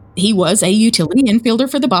 Okay. He was a utility infielder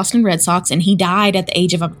for the Boston Red Sox, and he died at the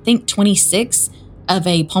age of, I think, 26 of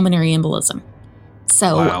a pulmonary embolism.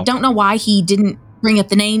 So Don't know why he didn't bring up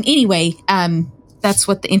the name. Anyway, that's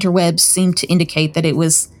what the interwebs seem to indicate, that it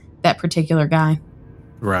was that particular guy.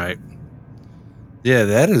 Right. Yeah,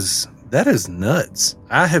 that is nuts.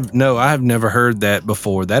 I have never heard that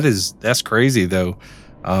before. That's crazy though.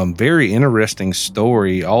 Very interesting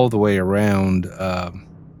story all the way around.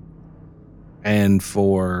 And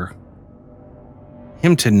for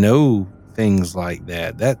him to know things like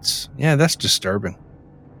that, that's disturbing.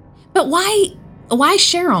 But why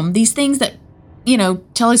share them? These things that,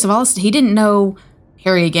 Telly Savalas, he didn't know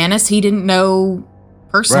Harry Aganis. He didn't know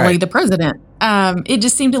personally the president. It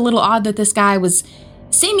just seemed a little odd that this guy was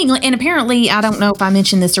seemingly, and apparently, I don't know if I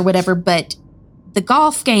mentioned this or whatever, but the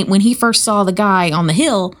golf game, when he first saw the guy on the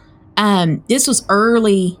hill, this was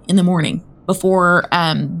early in the morning before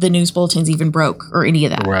the news bulletins even broke or any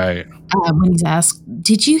of that. Right. When he's asked,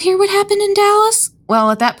 did you hear what happened in Dallas?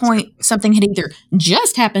 Well, at that point, something had either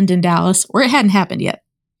just happened in Dallas or it hadn't happened yet.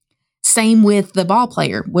 Same with the ball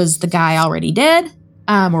player. Was the guy already dead?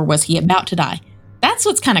 Or was he about to die? That's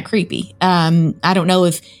what's kind of creepy. I don't know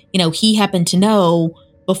if, he happened to know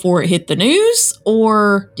before it hit the news,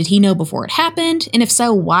 or did he know before it happened? And if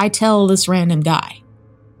so, why tell this random guy?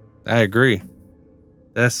 I agree.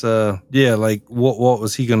 That's, like what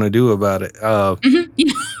was he going to do about it?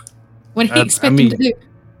 What did he expect him to do?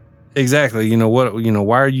 Exactly.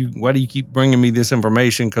 Why do you keep bringing me this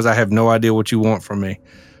information? Cause I have no idea what you want from me.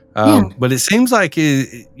 But it seems like,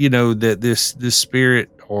 that this spirit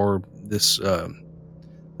or this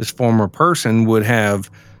former person would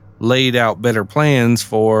have laid out better plans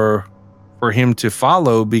for him to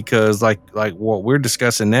follow, because like what we're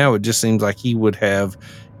discussing now, it just seems like he would have,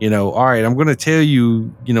 all right, I'm going to tell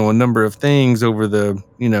you, a number of things over the,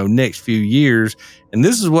 next few years. And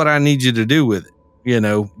this is what I need you to do with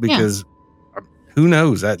it, because who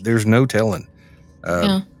knows that there's no telling.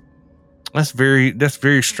 That's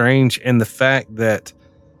very strange. And the fact that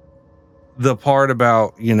the part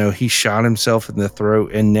about, he shot himself in the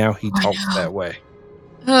throat and now he talks that way.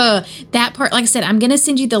 That part, like I said, I'm going to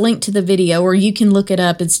send you the link to the video, or you can look it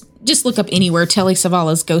up. It's just look up anywhere, Telly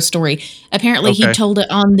Savalas ghost story. Apparently he told it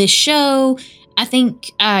on this show. I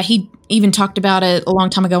think he even talked about it a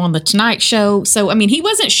long time ago on the Tonight Show. So, he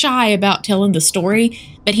wasn't shy about telling the story,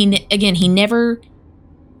 but he never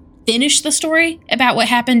finished the story about what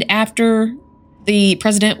happened after the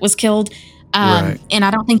president was killed. Right. And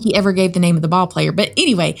I don't think he ever gave the name of the ball player. But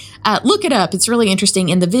anyway, look it up. It's really interesting.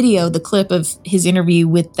 In the video, the clip of his interview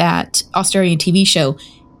with that Australian TV show,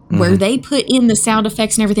 where they put in the sound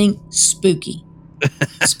effects and everything, spooky.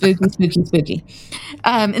 Spooky.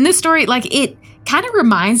 And this story, like, it kind of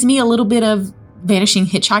reminds me a little bit of Vanishing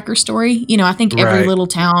Hitchhiker story. You know, I think every little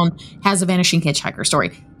town has a Vanishing Hitchhiker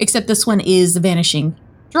story, except this one is the Vanishing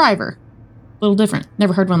Driver. A little different.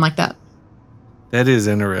 Never heard one like that. That is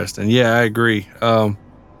interesting. Yeah, I agree. That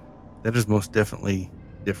is most definitely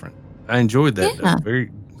different. I enjoyed that. Yeah.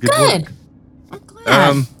 Very good work. I'm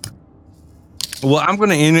glad. Well, I'm going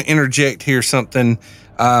to interject here something.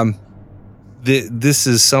 This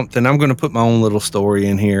is something I'm going to put my own little story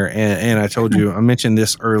in here. And I told you, I mentioned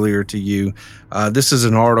this earlier to you. This is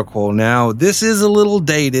an article. Now, this is a little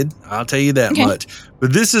dated. I'll tell you that much.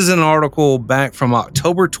 But this is an article back from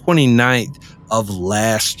October 29th of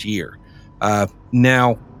last year.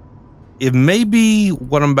 Now, it may be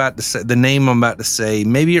what I'm about to say, the name I'm about to say,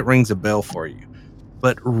 maybe it rings a bell for you.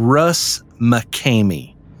 But Russ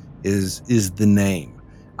McKamey is the name.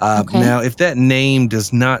 Now, if that name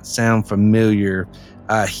does not sound familiar,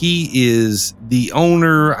 he is the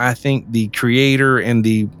owner, I think the creator, and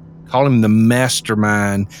call him the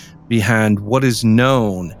mastermind behind what is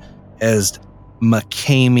known as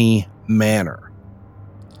McKamey Manor.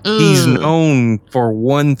 He's known for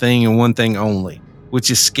one thing and one thing only, which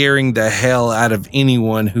is scaring the hell out of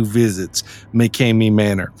anyone who visits McKamey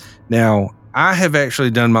Manor. Now, I have actually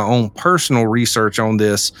done my own personal research on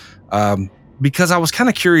this because I was kind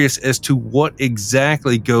of curious as to what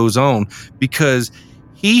exactly goes on, because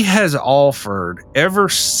he has offered ever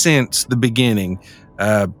since the beginning,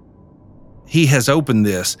 he has opened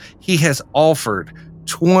this, he has offered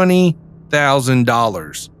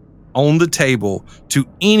 $20,000 on the table to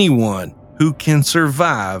anyone who can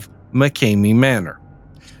survive McKamey Manor.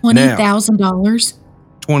 $20,000?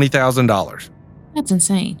 $20,000. That's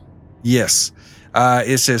insane. Yes.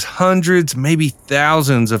 It says hundreds, maybe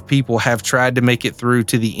thousands of people have tried to make it through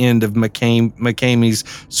to the end of McKamey's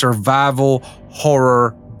survival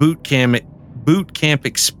horror boot camp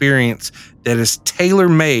experience that is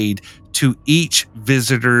tailor-made to each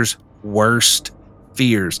visitor's worst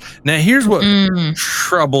fears. Now, here's what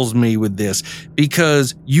troubles me with this,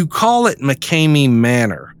 because you call it McKamey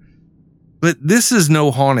Manor, but this is no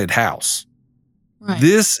haunted house. Right.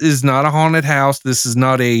 This is not a haunted house. This is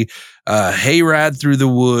not a hayride through the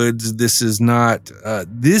woods. This is not.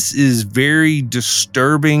 This is very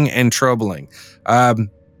disturbing and troubling.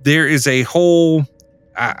 There is a whole.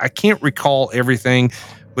 I can't recall everything,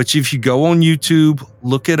 but if you go on YouTube,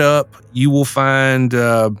 look it up, you will find.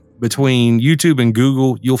 Between YouTube and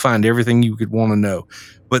Google, you'll find everything you could want to know.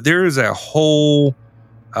 But there is a whole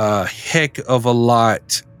heck of a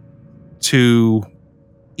lot to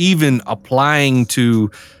even applying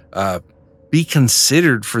to be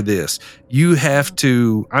considered for this. You have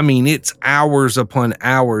to, it's hours upon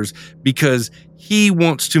hours, because he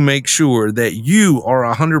wants to make sure that you are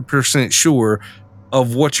 100% sure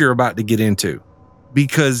of what you're about to get into.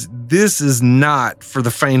 Because this is not for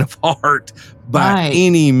the faint of heart by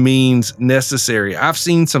any means necessary. I've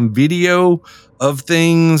seen some video of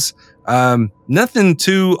things, nothing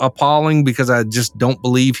too appalling, because I just don't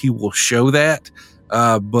believe he will show that.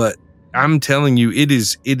 But I'm telling you, it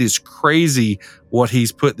is crazy what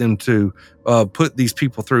he's put these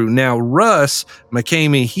people through. Now, Russ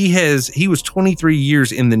McKamey, he was 23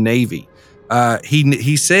 years in the Navy.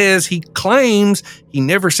 He claims he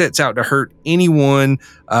never sets out to hurt anyone,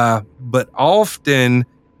 but often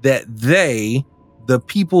that the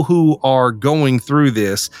people who are going through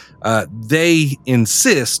this, they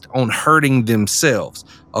insist on hurting themselves.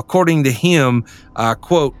 According to him,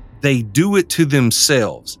 quote, "They do it to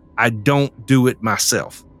themselves. I don't do it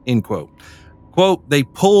myself," end quote. Quote, "They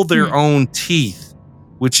pull their own teeth,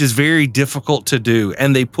 which is very difficult to do,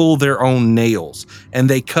 and they pull their own nails, and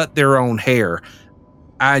they cut their own hair.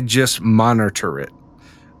 I just monitor it.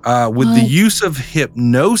 With the use of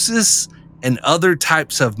hypnosis and other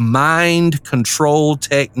types of mind control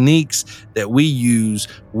techniques that we use,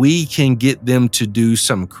 we can get them to do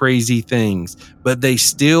some crazy things, but they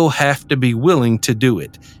still have to be willing to do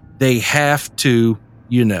it. They have to,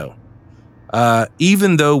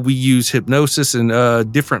 even though we use hypnosis in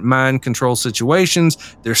different mind control situations,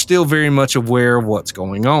 they're still very much aware of what's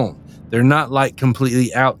going on. They're not like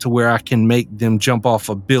completely out to where I can make them jump off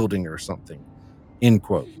a building or something," end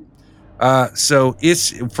quote. So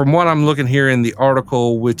it's, from what I'm looking here in the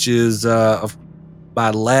article, which is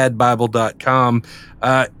by ladbible.com,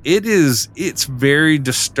 it's very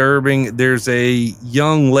disturbing. There's a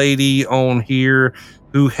young lady on here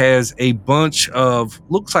who has a bunch of,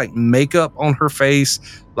 looks like makeup on her face.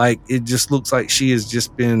 Like it just looks like she has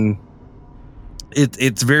just been,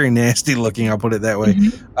 it's very nasty looking. I'll put it that way.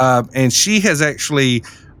 And she has actually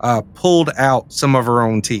pulled out some of her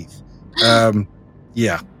own teeth.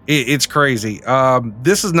 Yeah, it's crazy.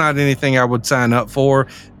 This is not anything I would sign up for.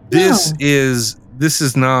 This is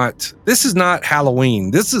not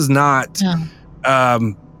Halloween. This is not,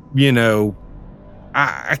 you know,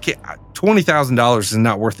 I can't, $20,000 is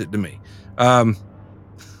not worth it to me.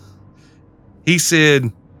 He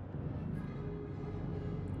said,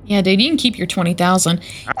 yeah, dude, you can keep your 20,000.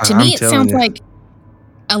 To me, it sounds like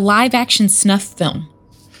a live action snuff film.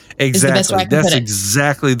 Exactly. That's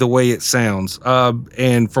exactly the way it sounds.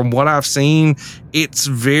 And from what I've seen, it's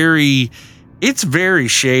very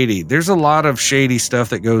shady. There's a lot of shady stuff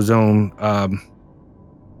that goes on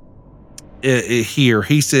here.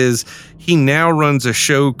 He says he now runs a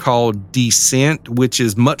show called Descent, which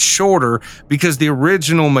is much shorter because the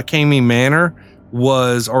original McCamey Manor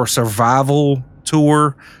our survival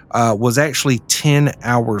tour was actually 10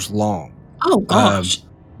 hours long. Oh gosh.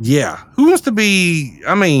 Yeah. Who wants to be,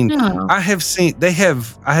 I mean, I have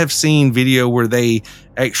seen video where they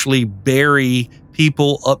actually bury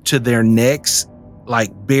people up to their necks, like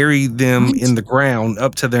bury them in the ground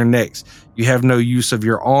up to their necks. You have no use of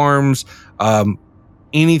your arms,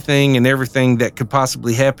 anything and everything that could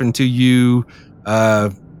possibly happen to you.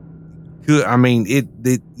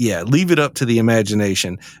 Leave it up to the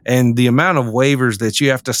imagination. And the amount of waivers that you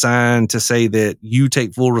have to sign to say that you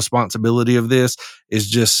take full responsibility of this is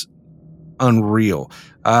just unreal.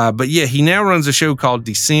 But yeah, he now runs a show called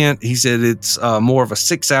Descent. He said it's more of a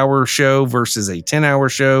 6-hour show versus a 10-hour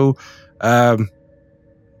show.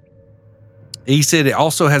 He said it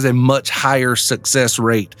also has a much higher success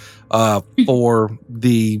rate for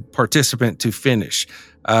the participant to finish.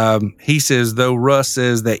 He says, though, Russ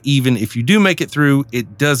says that even if you do make it through,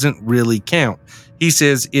 it doesn't really count. He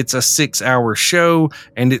says it's a 6-hour show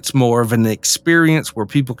and it's more of an experience where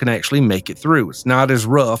people can actually make it through. It's not as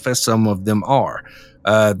rough as some of them are.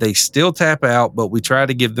 They still tap out, but we try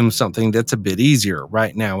to give them something that's a bit easier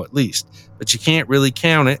right now, at least. But you can't really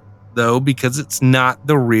count it, though, because it's not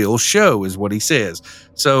the real show, is what he says.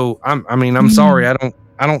 So I'm sorry.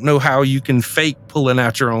 I don't know how you can fake pulling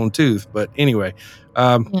out your own tooth, but anyway,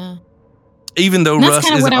 even though Russ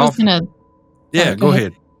is off. Go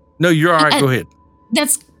ahead. No, you're all right. Go ahead.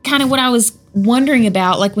 That's kind of what I was wondering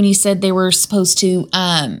about. Like when you said they were supposed to,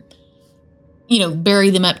 bury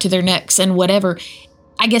them up to their necks and whatever.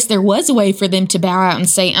 I guess there was a way for them to bow out and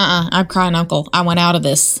say, I'm crying uncle. I want out of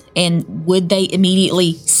this. And would they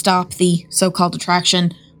immediately stop the so-called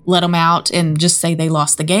attraction, let them out and just say they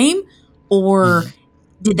lost the game? Or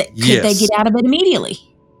could they get out of it immediately?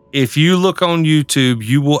 If you look on YouTube,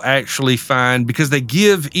 you will actually find, because they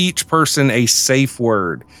give each person a safe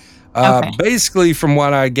word. Basically, from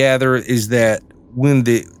what I gather, is that when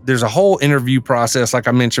there's a whole interview process, like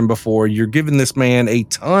I mentioned before, you're giving this man a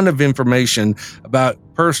ton of information about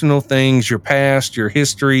personal things, your past, your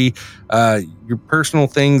history, your personal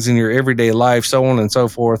things in your everyday life, so on and so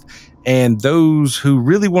forth. And those who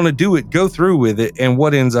really want to do it go through with it. And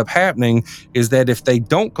what ends up happening is that if they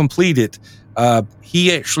don't complete it,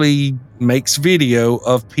 he actually makes video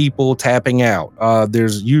of people tapping out.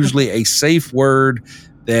 There's usually a safe word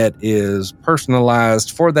that is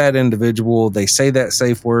personalized for that individual. They say that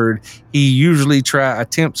safe word. He usually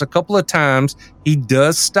attempts a couple of times. He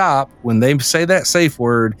does stop when they say that safe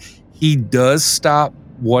word. He does stop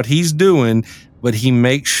what he's doing, but he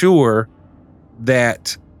makes sure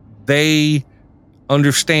that they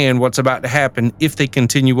understand what's about to happen if they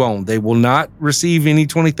continue on. They will not receive any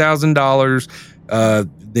 $20,000.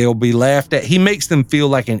 They'll be laughed at. He makes them feel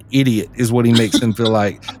like an idiot is what he makes them feel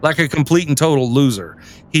like a complete and total loser.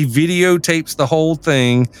 He videotapes the whole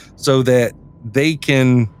thing so that they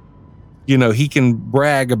can, he can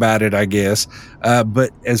brag about it, I guess.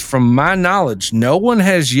 But as from my knowledge, no one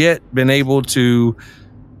has yet been able to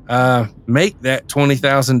make that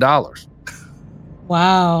 $20,000.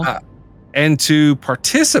 Wow. And to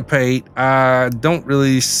participate, I don't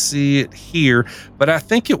really see it here, but I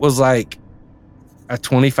think it was like a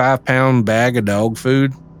 25-pound bag of dog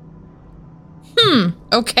food.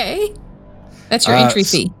 Okay. That's your entry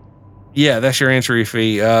fee. Yeah, that's your entry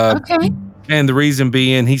fee. Okay. And the reason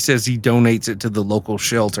being, he says he donates it to the local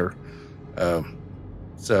shelter. So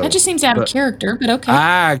that just seems out of character, but okay.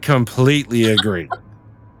 I completely agree.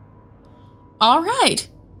 All right.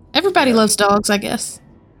 Everybody loves dogs, I guess.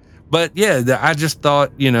 But yeah, I just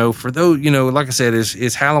thought, for those, like I said,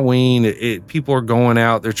 it's Halloween. People are going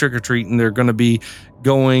out, they're trick or treating. They're going to be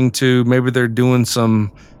going to, maybe they're doing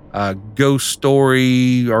some ghost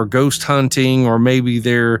story or ghost hunting, or maybe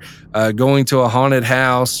they're going to a haunted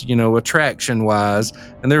house, attraction wise,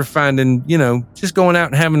 and they're finding, just going out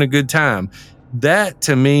and having a good time. That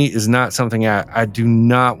to me is not something I do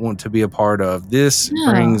not want to be a part of. This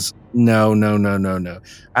brings no.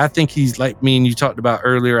 I think he's like me and you talked about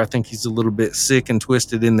earlier. I think he's a little bit sick and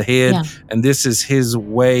twisted in the head, and this is his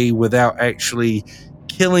way without actually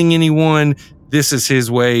killing anyone. This is his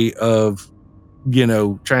way of,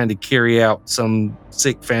 trying to carry out some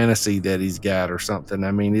sick fantasy that he's got or something.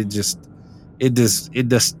 I mean, it just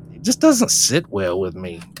doesn't sit well with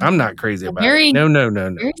me. I'm not crazy about it. No.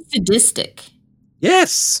 Very sadistic.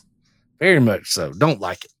 Yes, very much so. Don't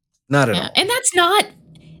like it. Not at all. And that's not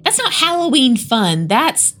Halloween fun.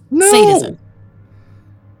 That's sadism.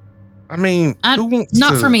 I mean, who wants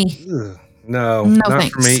not for me. No, not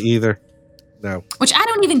thanks. for me either. No. Which I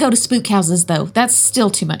don't even go to spook houses though. That's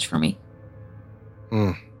still too much for me.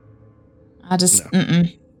 I just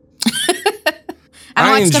I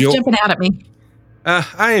don't like stuff jumping out at me.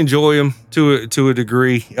 I enjoy them to a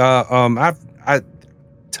degree. I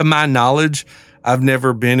to my knowledge, I've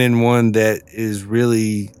never been in one that is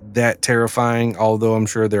really that terrifying, although I'm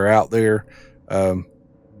sure they're out there.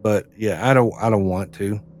 But yeah, I don't want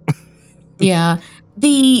to. Yeah.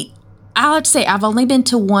 I'll have to say, I've only been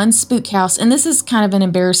to one spook house, and this is kind of an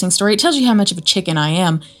embarrassing story. It tells you how much of a chicken I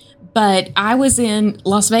am. But I was in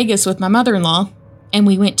Las Vegas with my mother-in-law, and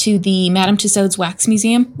we went to the Madame Tussauds Wax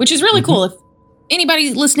Museum, which is really cool. If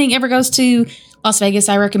anybody listening ever goes to Las Vegas,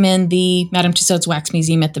 I recommend the Madame Tussauds Wax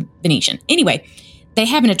Museum at the Venetian. Anyway, they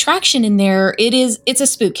have an attraction in there. It's a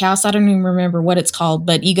spook house. I don't even remember what it's called,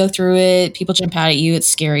 but you go through it, people jump out at you, it's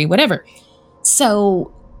scary, whatever.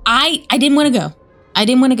 So I didn't want to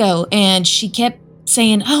go. And she kept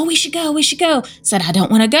saying, "Oh, we should go. Said, "I don't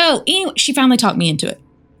want to go." Anyway, she finally talked me into it.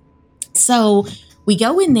 So we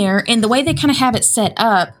go in there, and the way they kind of have it set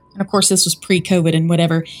up, and of course this was pre-COVID and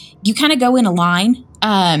whatever, you kind of go in a line.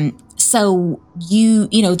 So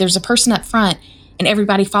there's a person up front, and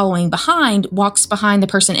everybody following behind walks behind the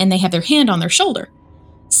person, and they have their hand on their shoulder.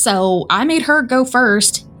 So I made her go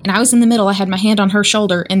first, and I was in the middle. I had my hand on her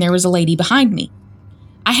shoulder, and there was a lady behind me.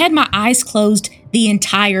 I had my eyes closed the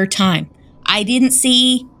entire time. I didn't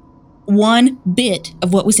see one bit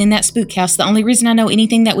of what was in that spook house. The only reason I know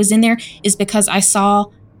anything that was in there is because I saw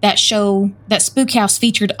that spook house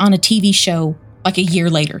featured on a TV show like a year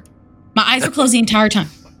later. My eyes were closed the entire time.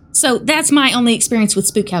 So that's my only experience with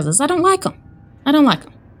spook houses. I don't like them.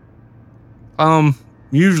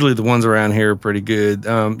 Usually the ones around here are pretty good.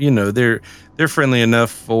 They're friendly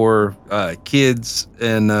enough for kids,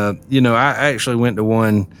 and I actually went to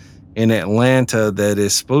one in Atlanta that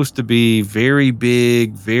is supposed to be very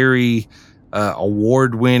big, very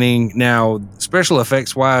award-winning. Now, special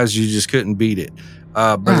effects wise, you just couldn't beat it.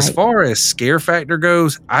 But as far as scare factor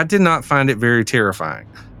goes, I did not find it very terrifying.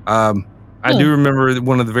 I do remember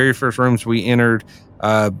one of the very first rooms we entered.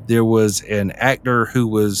 There was an actor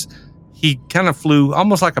he kind of flew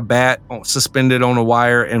almost like a bat suspended on a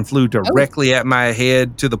wire and flew directly at my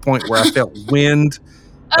head to the point where I felt wind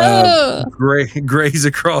graze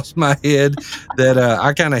across my head that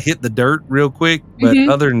I kind of hit the dirt real quick. But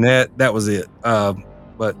other than that was it.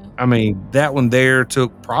 But I mean, that one there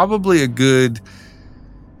took probably a good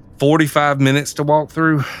 45 minutes to walk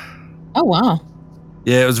through. Oh, wow.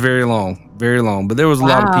 Yeah, it was very long. But there was a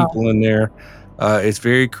lot of people in there. It's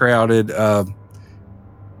very crowded.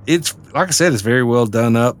 It's like I said, it's very well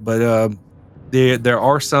done up, but there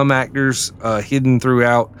are some actors hidden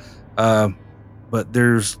throughout. But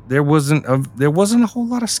there wasn't a whole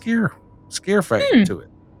lot of scare factor to it.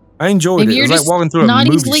 I enjoyed it. It was like walking through a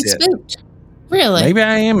movie easily set. Spooked. Really? Maybe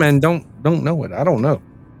I am and don't know it. I don't know.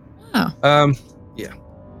 Oh. Yeah.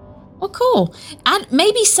 Well, cool.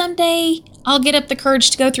 Maybe someday I'll get up the courage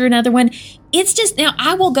to go through another one. It's just now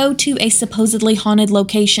I will go to a supposedly haunted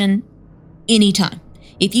location anytime.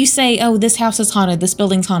 If you say, "Oh, this house is haunted, this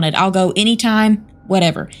building's haunted," I'll go anytime,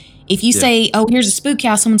 whatever. If you say, "Oh, here's a spook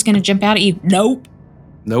house, someone's going to jump out at you," nope.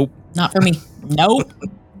 Not for me. Nope.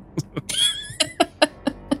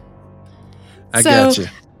 I got you.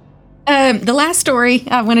 The last story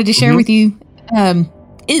I wanted to share with you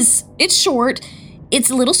it's short. It's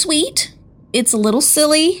a little sweet. It's a little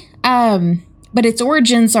silly. But its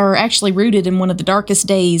origins are actually rooted in one of the darkest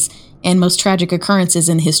days and most tragic occurrences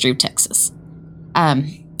in the history of Texas.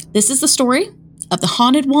 This is the story of the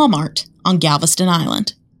haunted Walmart on Galveston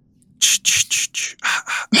Island.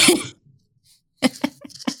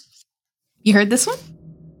 You heard this one?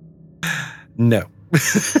 No.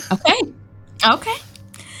 Okay.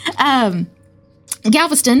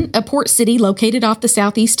 Galveston, a port city located off the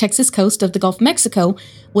southeast Texas coast of the Gulf of Mexico,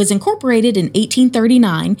 was incorporated in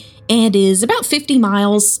 1839 and is about 50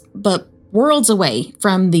 miles, but worlds away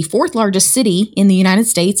from the fourth largest city in the United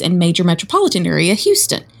States and major metropolitan area,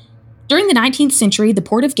 Houston. During the 19th century, the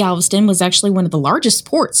port of Galveston was actually one of the largest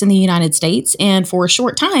ports in the United States, and for a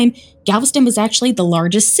short time, Galveston was actually the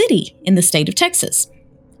largest city in the state of Texas.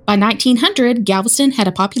 By 1900, Galveston had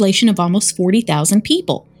a population of almost 40,000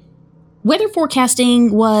 people. Weather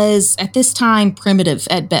forecasting was, at this time, primitive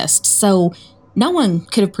at best, so no one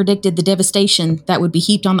could have predicted the devastation that would be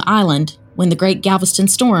heaped on the island when the Great Galveston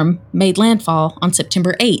Storm made landfall on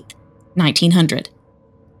September 8, 1900.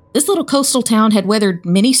 This little coastal town had weathered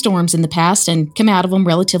many storms in the past and come out of them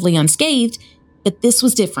relatively unscathed, but this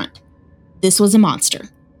was different. This was a monster.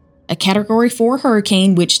 A Category 4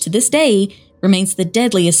 hurricane, which to this day remains the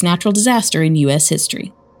deadliest natural disaster in U.S.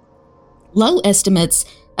 history. Low estimates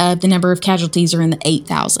of the number of casualties are in the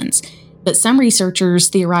 8,000s, but some researchers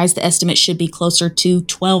theorize the estimate should be closer to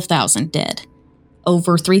 12,000 dead.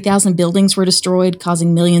 Over 3,000 buildings were destroyed,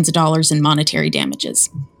 causing millions of dollars in monetary damages.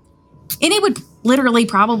 And it would literally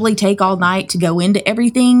probably take all night to go into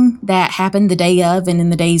everything that happened the day of and in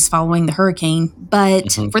the days following the hurricane.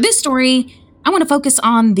 But for this story, I want to focus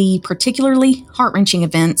on the particularly heart-wrenching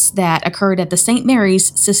events that occurred at the St.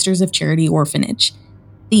 Mary's Sisters of Charity Orphanage.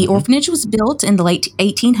 The orphanage was built in the late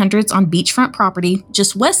 1800s on beachfront property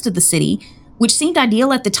just west of the city, which seemed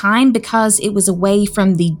ideal at the time because it was away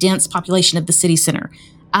from the dense population of the city center.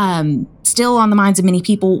 Still on the minds of many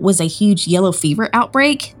people was a huge yellow fever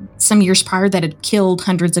outbreak some years prior that had killed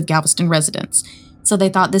hundreds of Galveston residents. So they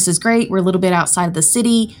thought, this is great. We're a little bit outside of the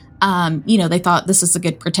city. They thought this is a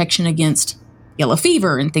good protection against yellow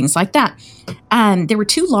fever and things like that. There were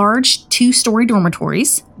two large 2-story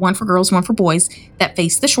dormitories, one for girls, one for boys, that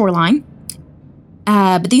faced the shoreline.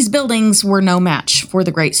 But these buildings were no match for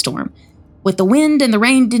the Great Storm. What the wind and the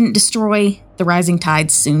rain didn't destroy, the rising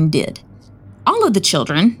tides soon did. All of the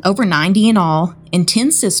children, over 90 in all, and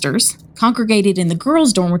 10 sisters, congregated in the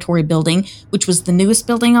girls' dormitory building, which was the newest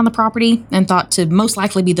building on the property and thought to most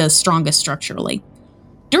likely be the strongest structurally.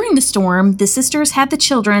 During the storm, the sisters had the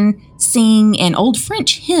children sing an old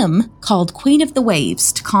French hymn called Queen of the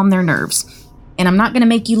Waves to calm their nerves. And I'm not going to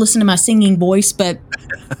make you listen to my singing voice, but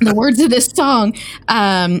the words of this song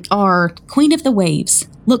are, Queen of the Waves,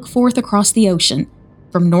 look forth across the ocean.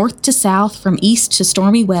 From north to south, from east to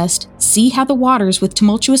stormy west, see how the waters with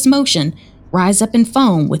tumultuous motion rise up and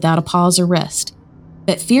foam without a pause or rest.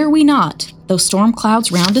 But fear we not, though storm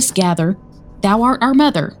clouds round us gather, thou art our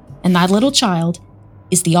mother, and thy little child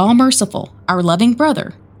is the all-merciful, our loving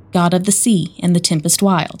brother, God of the sea and the tempest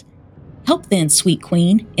wild. Help then, sweet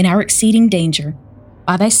queen, in our exceeding danger.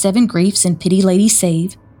 By thy 7 griefs and pity, lady,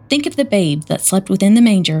 save. Think of the babe that slept within the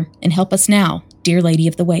manger, and help us now, dear lady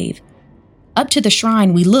of the wave. Up to the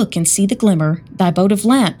shrine we look and see the glimmer, thy boat of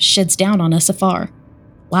lamp sheds down on us afar.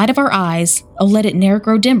 Light of our eyes, oh let it ne'er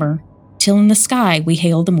grow dimmer, till in the sky we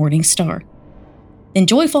hail the morning star. Then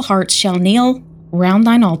joyful hearts shall kneel round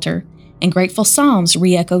thine altar, and grateful psalms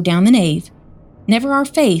re-echo down the nave. Never our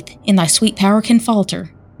faith in thy sweet power can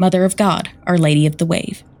falter, Mother of God, Our Lady of the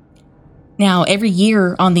Wave. Now, every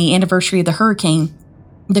year on the anniversary of the hurricane,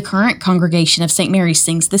 the current congregation of St. Mary's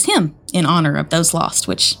sings this hymn in honor of those lost,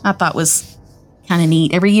 which I thought was kind of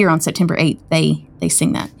neat. Every year on September 8th, they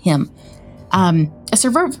sing that hymn.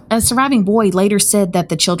 A surviving boy later said that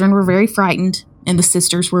the children were very frightened and the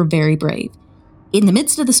sisters were very brave. In the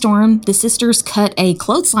midst of the storm, the sisters cut a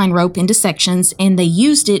clothesline rope into sections and they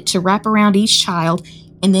used it to wrap around each child,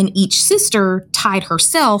 and then each sister tied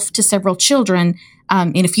herself to several children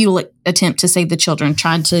in a futile attempt to save the children,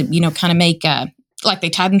 trying to, kind of make, like they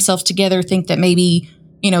tied themselves together, think that maybe,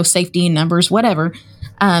 safety in numbers, whatever.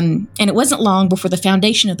 And it wasn't long before the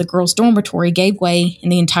foundation of the girls' dormitory gave way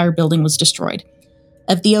and the entire building was destroyed.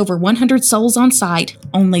 Of the over 100 souls on site,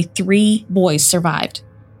 only 3 boys survived.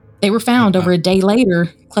 They were found over a day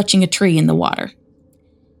later, clutching a tree in the water.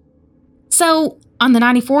 So, on the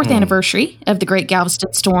 94th anniversary of the Great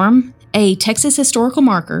Galveston Storm, a Texas historical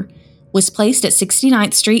marker was placed at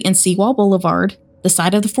 69th Street and Seawall Boulevard, the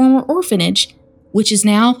site of the former orphanage, which is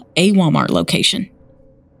now a Walmart location.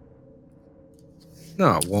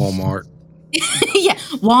 Not Walmart. Yeah,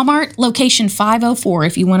 Walmart location 504,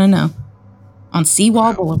 if you want to know, on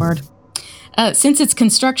Seawall Boulevard. Since its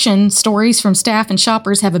construction, stories from staff and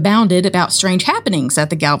shoppers have abounded about strange happenings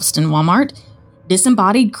at the Galveston Walmart.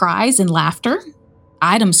 Disembodied cries and laughter,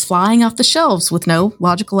 items flying off the shelves with no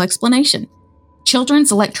logical explanation,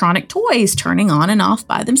 children's electronic toys turning on and off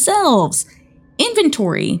by themselves,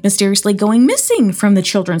 inventory mysteriously going missing from the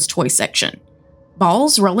children's toy section,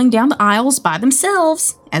 balls rolling down the aisles by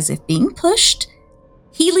themselves, as if being pushed,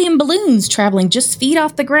 helium balloons traveling just feet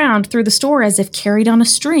off the ground through the store as if carried on a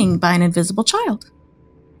string by an invisible child.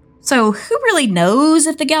 So who really knows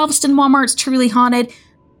if the Galveston Walmart's truly haunted,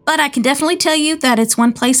 but I can definitely tell you that it's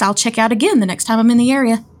one place I'll check out again the next time I'm in the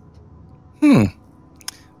area.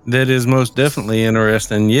 That is most definitely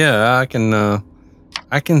interesting. Yeah,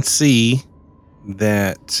 I can see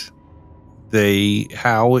that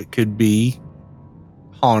how it could be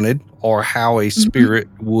haunted, or how a spirit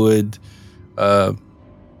would kind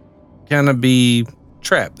of be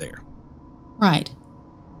trapped there. Right.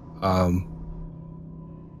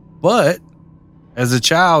 But as a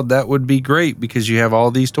child, that would be great because you have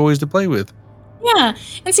all these toys to play with. Yeah.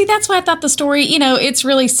 And see, that's why I thought the story, it's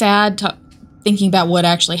really sad thinking about what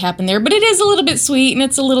actually happened there, but it is a little bit sweet and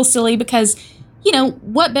it's a little silly because,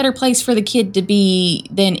 what better place for the kid to be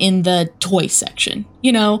than in the toy section,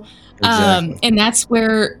 Exactly. And that's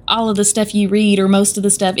where all of the stuff you read, or most of the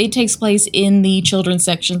stuff, it takes place in the children's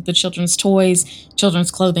section, the children's toys, children's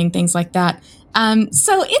clothing, things like that.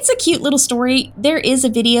 So it's a cute little story. There is a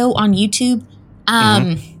video on YouTube.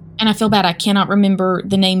 And I feel bad I cannot remember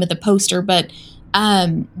the name of the poster, but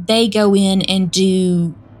they go in and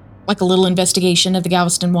do like a little investigation of the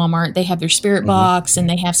Galveston Walmart. They have their spirit box and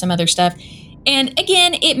they have some other stuff. And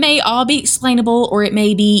again, it may all be explainable, or it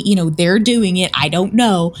may be, they're doing it. I don't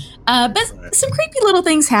know. But some creepy little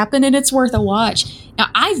things happen and it's worth a watch. Now,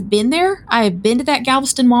 I've been there. I have been to that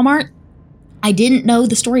Galveston Walmart. I didn't know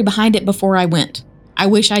the story behind it before I went. I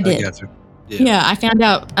wish I did. Yeah, I found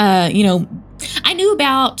out, I knew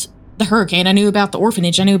about the hurricane. I knew about the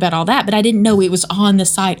orphanage. I knew about all that, but I didn't know it was on the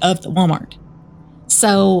site of the Walmart.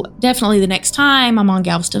 So definitely the next time I'm on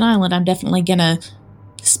Galveston Island, I'm definitely going to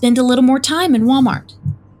spend a little more time in Walmart.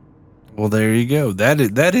 Well, there you go. That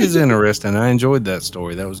is interesting. I enjoyed that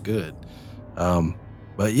story. That was good.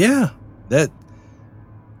 But yeah, like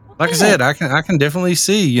I said, I can definitely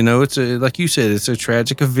see, it's like you said, it's a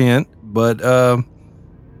tragic event, but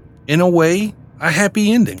in a way, a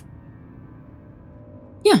happy ending.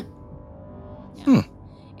 Yeah.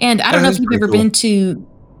 And I don't know if you've ever been to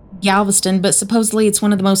Galveston, but supposedly it's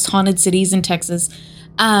one of the most haunted cities in Texas.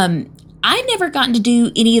 I've never gotten to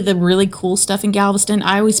do any of the really cool stuff in Galveston.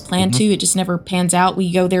 I always plan to. It just never pans out.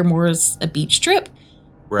 We go there more as a beach trip.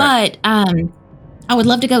 Right. But I would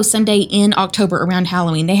love to go someday in October around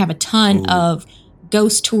Halloween. They have a ton of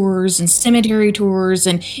ghost tours and cemetery tours,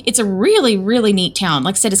 and it's a really, really neat town.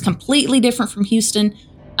 Like I said, it's completely different from Houston.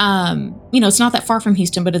 It's not that far from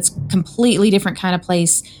Houston, but it's completely different kind of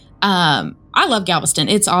place. I love Galveston.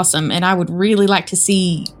 It's awesome. And I would really like to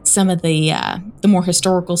see some of the more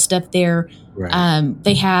historical stuff there. Right.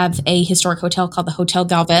 They have a historic hotel called the Hotel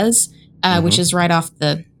Galvez, which is right off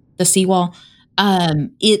the seawall. I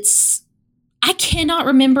cannot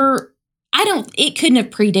remember. It couldn't have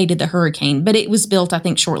predated the hurricane, but it was built, I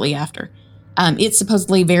think, shortly after. It's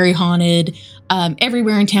supposedly very haunted.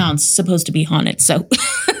 Everywhere in town's supposed to be haunted. So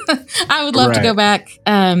I would love to go back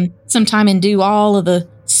sometime and do all of the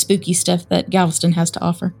spooky stuff that Galveston has to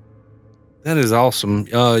offer. That is awesome.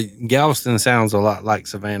 Galveston sounds a lot like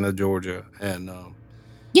Savannah, Georgia. And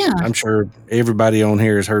I'm sure everybody on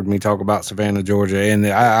here has heard me talk about Savannah, Georgia. And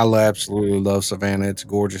I absolutely love Savannah. It's a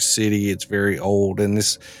gorgeous city. It's very old. And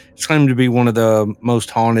it's claimed to be one of the most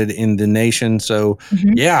haunted in the nation. So,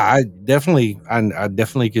 I definitely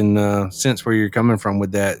can sense where you're coming from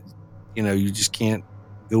with that. You just can't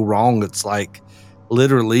go wrong. It's like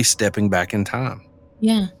literally stepping back in time.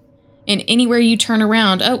 Yeah. And anywhere you turn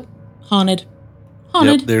around, haunted.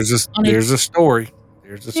 Yep, there's a story. There's a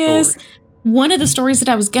story. One of the stories that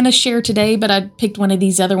I was going to share today, but I picked one of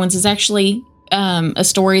these other ones, is actually a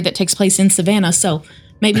story that takes place in Savannah. So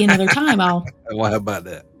maybe another time well, how about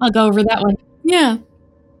that? I'll go over that one. Yeah.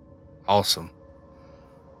 Awesome.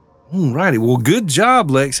 All righty. Well, good job,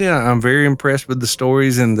 Lexi. I'm very impressed with the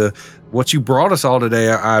stories and what you brought us all today.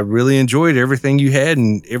 I really enjoyed everything you had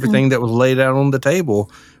and everything that was laid out on the table.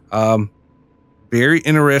 Very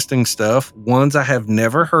interesting stuff. Ones I have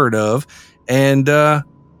never heard of. And I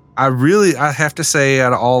have to say,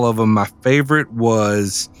 out of all of them, my favorite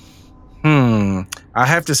was, the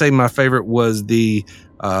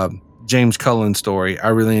James Cullen story. I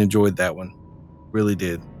really enjoyed that one. Really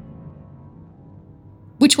did.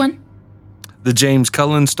 Which one? The James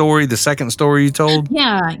Cullen story, the second story you told.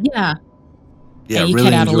 Yeah, you really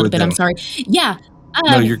cut out a little bit. I'm sorry. Yeah.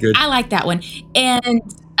 No, you're good. I like that one. And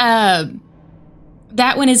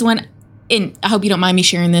that one is one, and I hope you don't mind me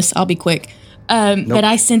sharing this. I'll be quick. Nope. But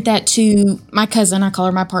I sent that to my cousin. I call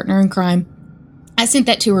her my partner in crime. I sent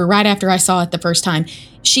that to her right after I saw it the first time.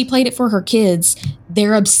 She played it for her kids.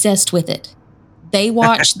 They're obsessed with it. They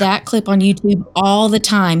watch that clip on YouTube all the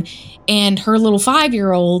time. And her little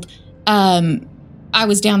 5-year-old, I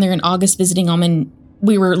was down there in August visiting them, and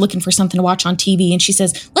we were looking for something to watch on TV, and she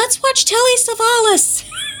says, "Let's watch Telly Savalas."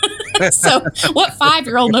 So what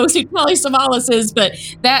 5-year-old knows who Telly Savalas is? But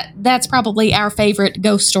that's probably our favorite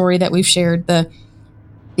ghost story that we've shared. The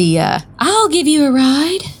I'll give you a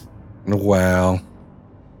ride. Wow.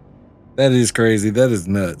 That is crazy. That is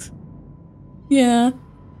nuts. Yeah.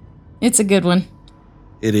 It's a good one.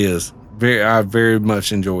 It is. I very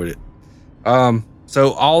much enjoyed it.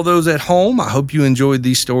 So all those at home, I hope you enjoyed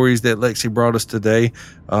these stories that Lexi brought us today.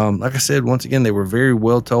 Like I said, once again, they were very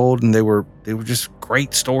well told, and they were just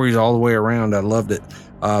great stories all the way around. I loved it.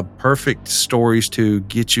 Perfect stories to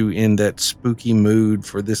get you in that spooky mood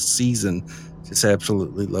for this season. Just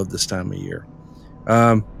absolutely love this time of year.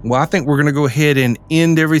 Well, I think we're going to go ahead and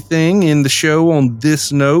end everything in the show on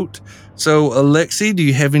this note. So, Alexi, do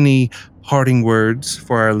you have any parting words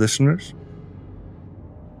for our listeners?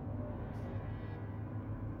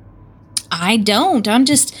 I don't.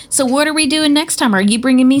 So what are we doing next time? Are you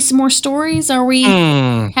bringing me some more stories? Are we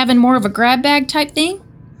having more of a grab bag type thing?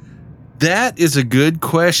 That is a good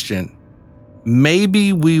question.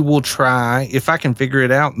 Maybe we will try, if I can figure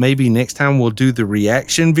it out, maybe next time we'll do the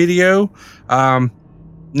reaction video.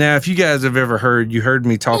 Now, if you guys have ever heard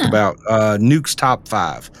me talk about Nuke's Top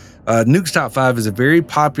 5. Nuke's Top 5 is a very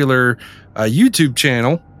popular YouTube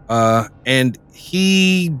channel, and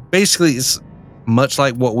he basically is much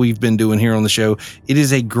like what we've been doing here on the show. It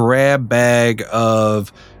is a grab bag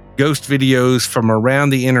of ghost videos from around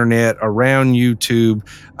the internet, around YouTube.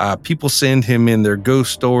 People send him in their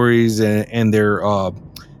ghost stories and their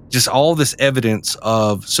just all this evidence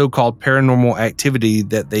of so-called paranormal activity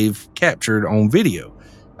that they've captured on video.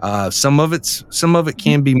 Some of it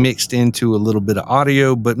can be mixed into a little bit of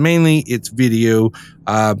audio, but mainly it's video.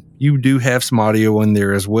 You do have some audio in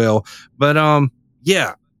there as well, but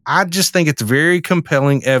yeah, I just think it's very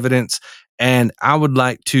compelling evidence, and I would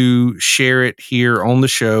like to share it here on the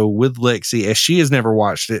show with Lexi, as she has never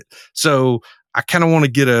watched it. So I kind of want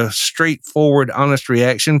to get a straightforward, honest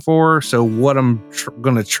reaction for her. So what I'm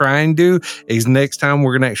going to try and do is next time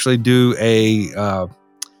we're going to actually do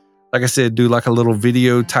like I said, do like a little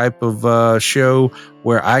video type of show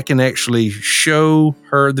where I can actually show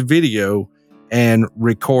her the video and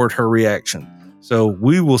record her reaction. So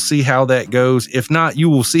we will see how that goes. If not, you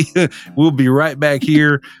will see, we'll be right back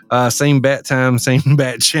here, same bat time, same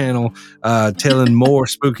bat channel, telling more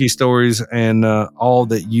spooky stories and all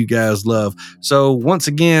that you guys love. So once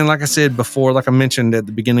again, like I said before, like I mentioned at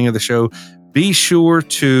the beginning of the show, be sure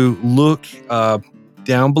to look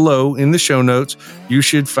down below in the show notes. You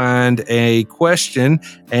should find a question,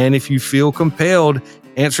 and if you feel compelled,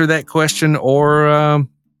 answer that question or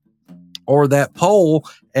that poll,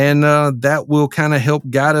 and that will kind of help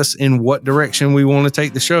guide us in what direction we want to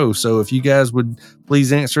take the show. So if you guys would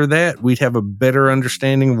please answer that, we'd have a better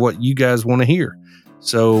understanding of what you guys want to hear.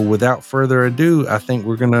 So without further ado, I think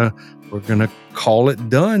we're gonna call it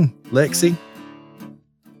done, Lexi.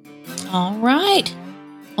 All right.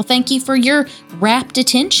 Well, thank you for your rapt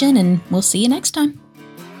attention, and we'll see you next time.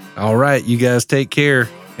 All right, you guys take care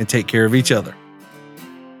and take care of each other.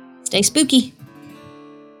 Stay spooky.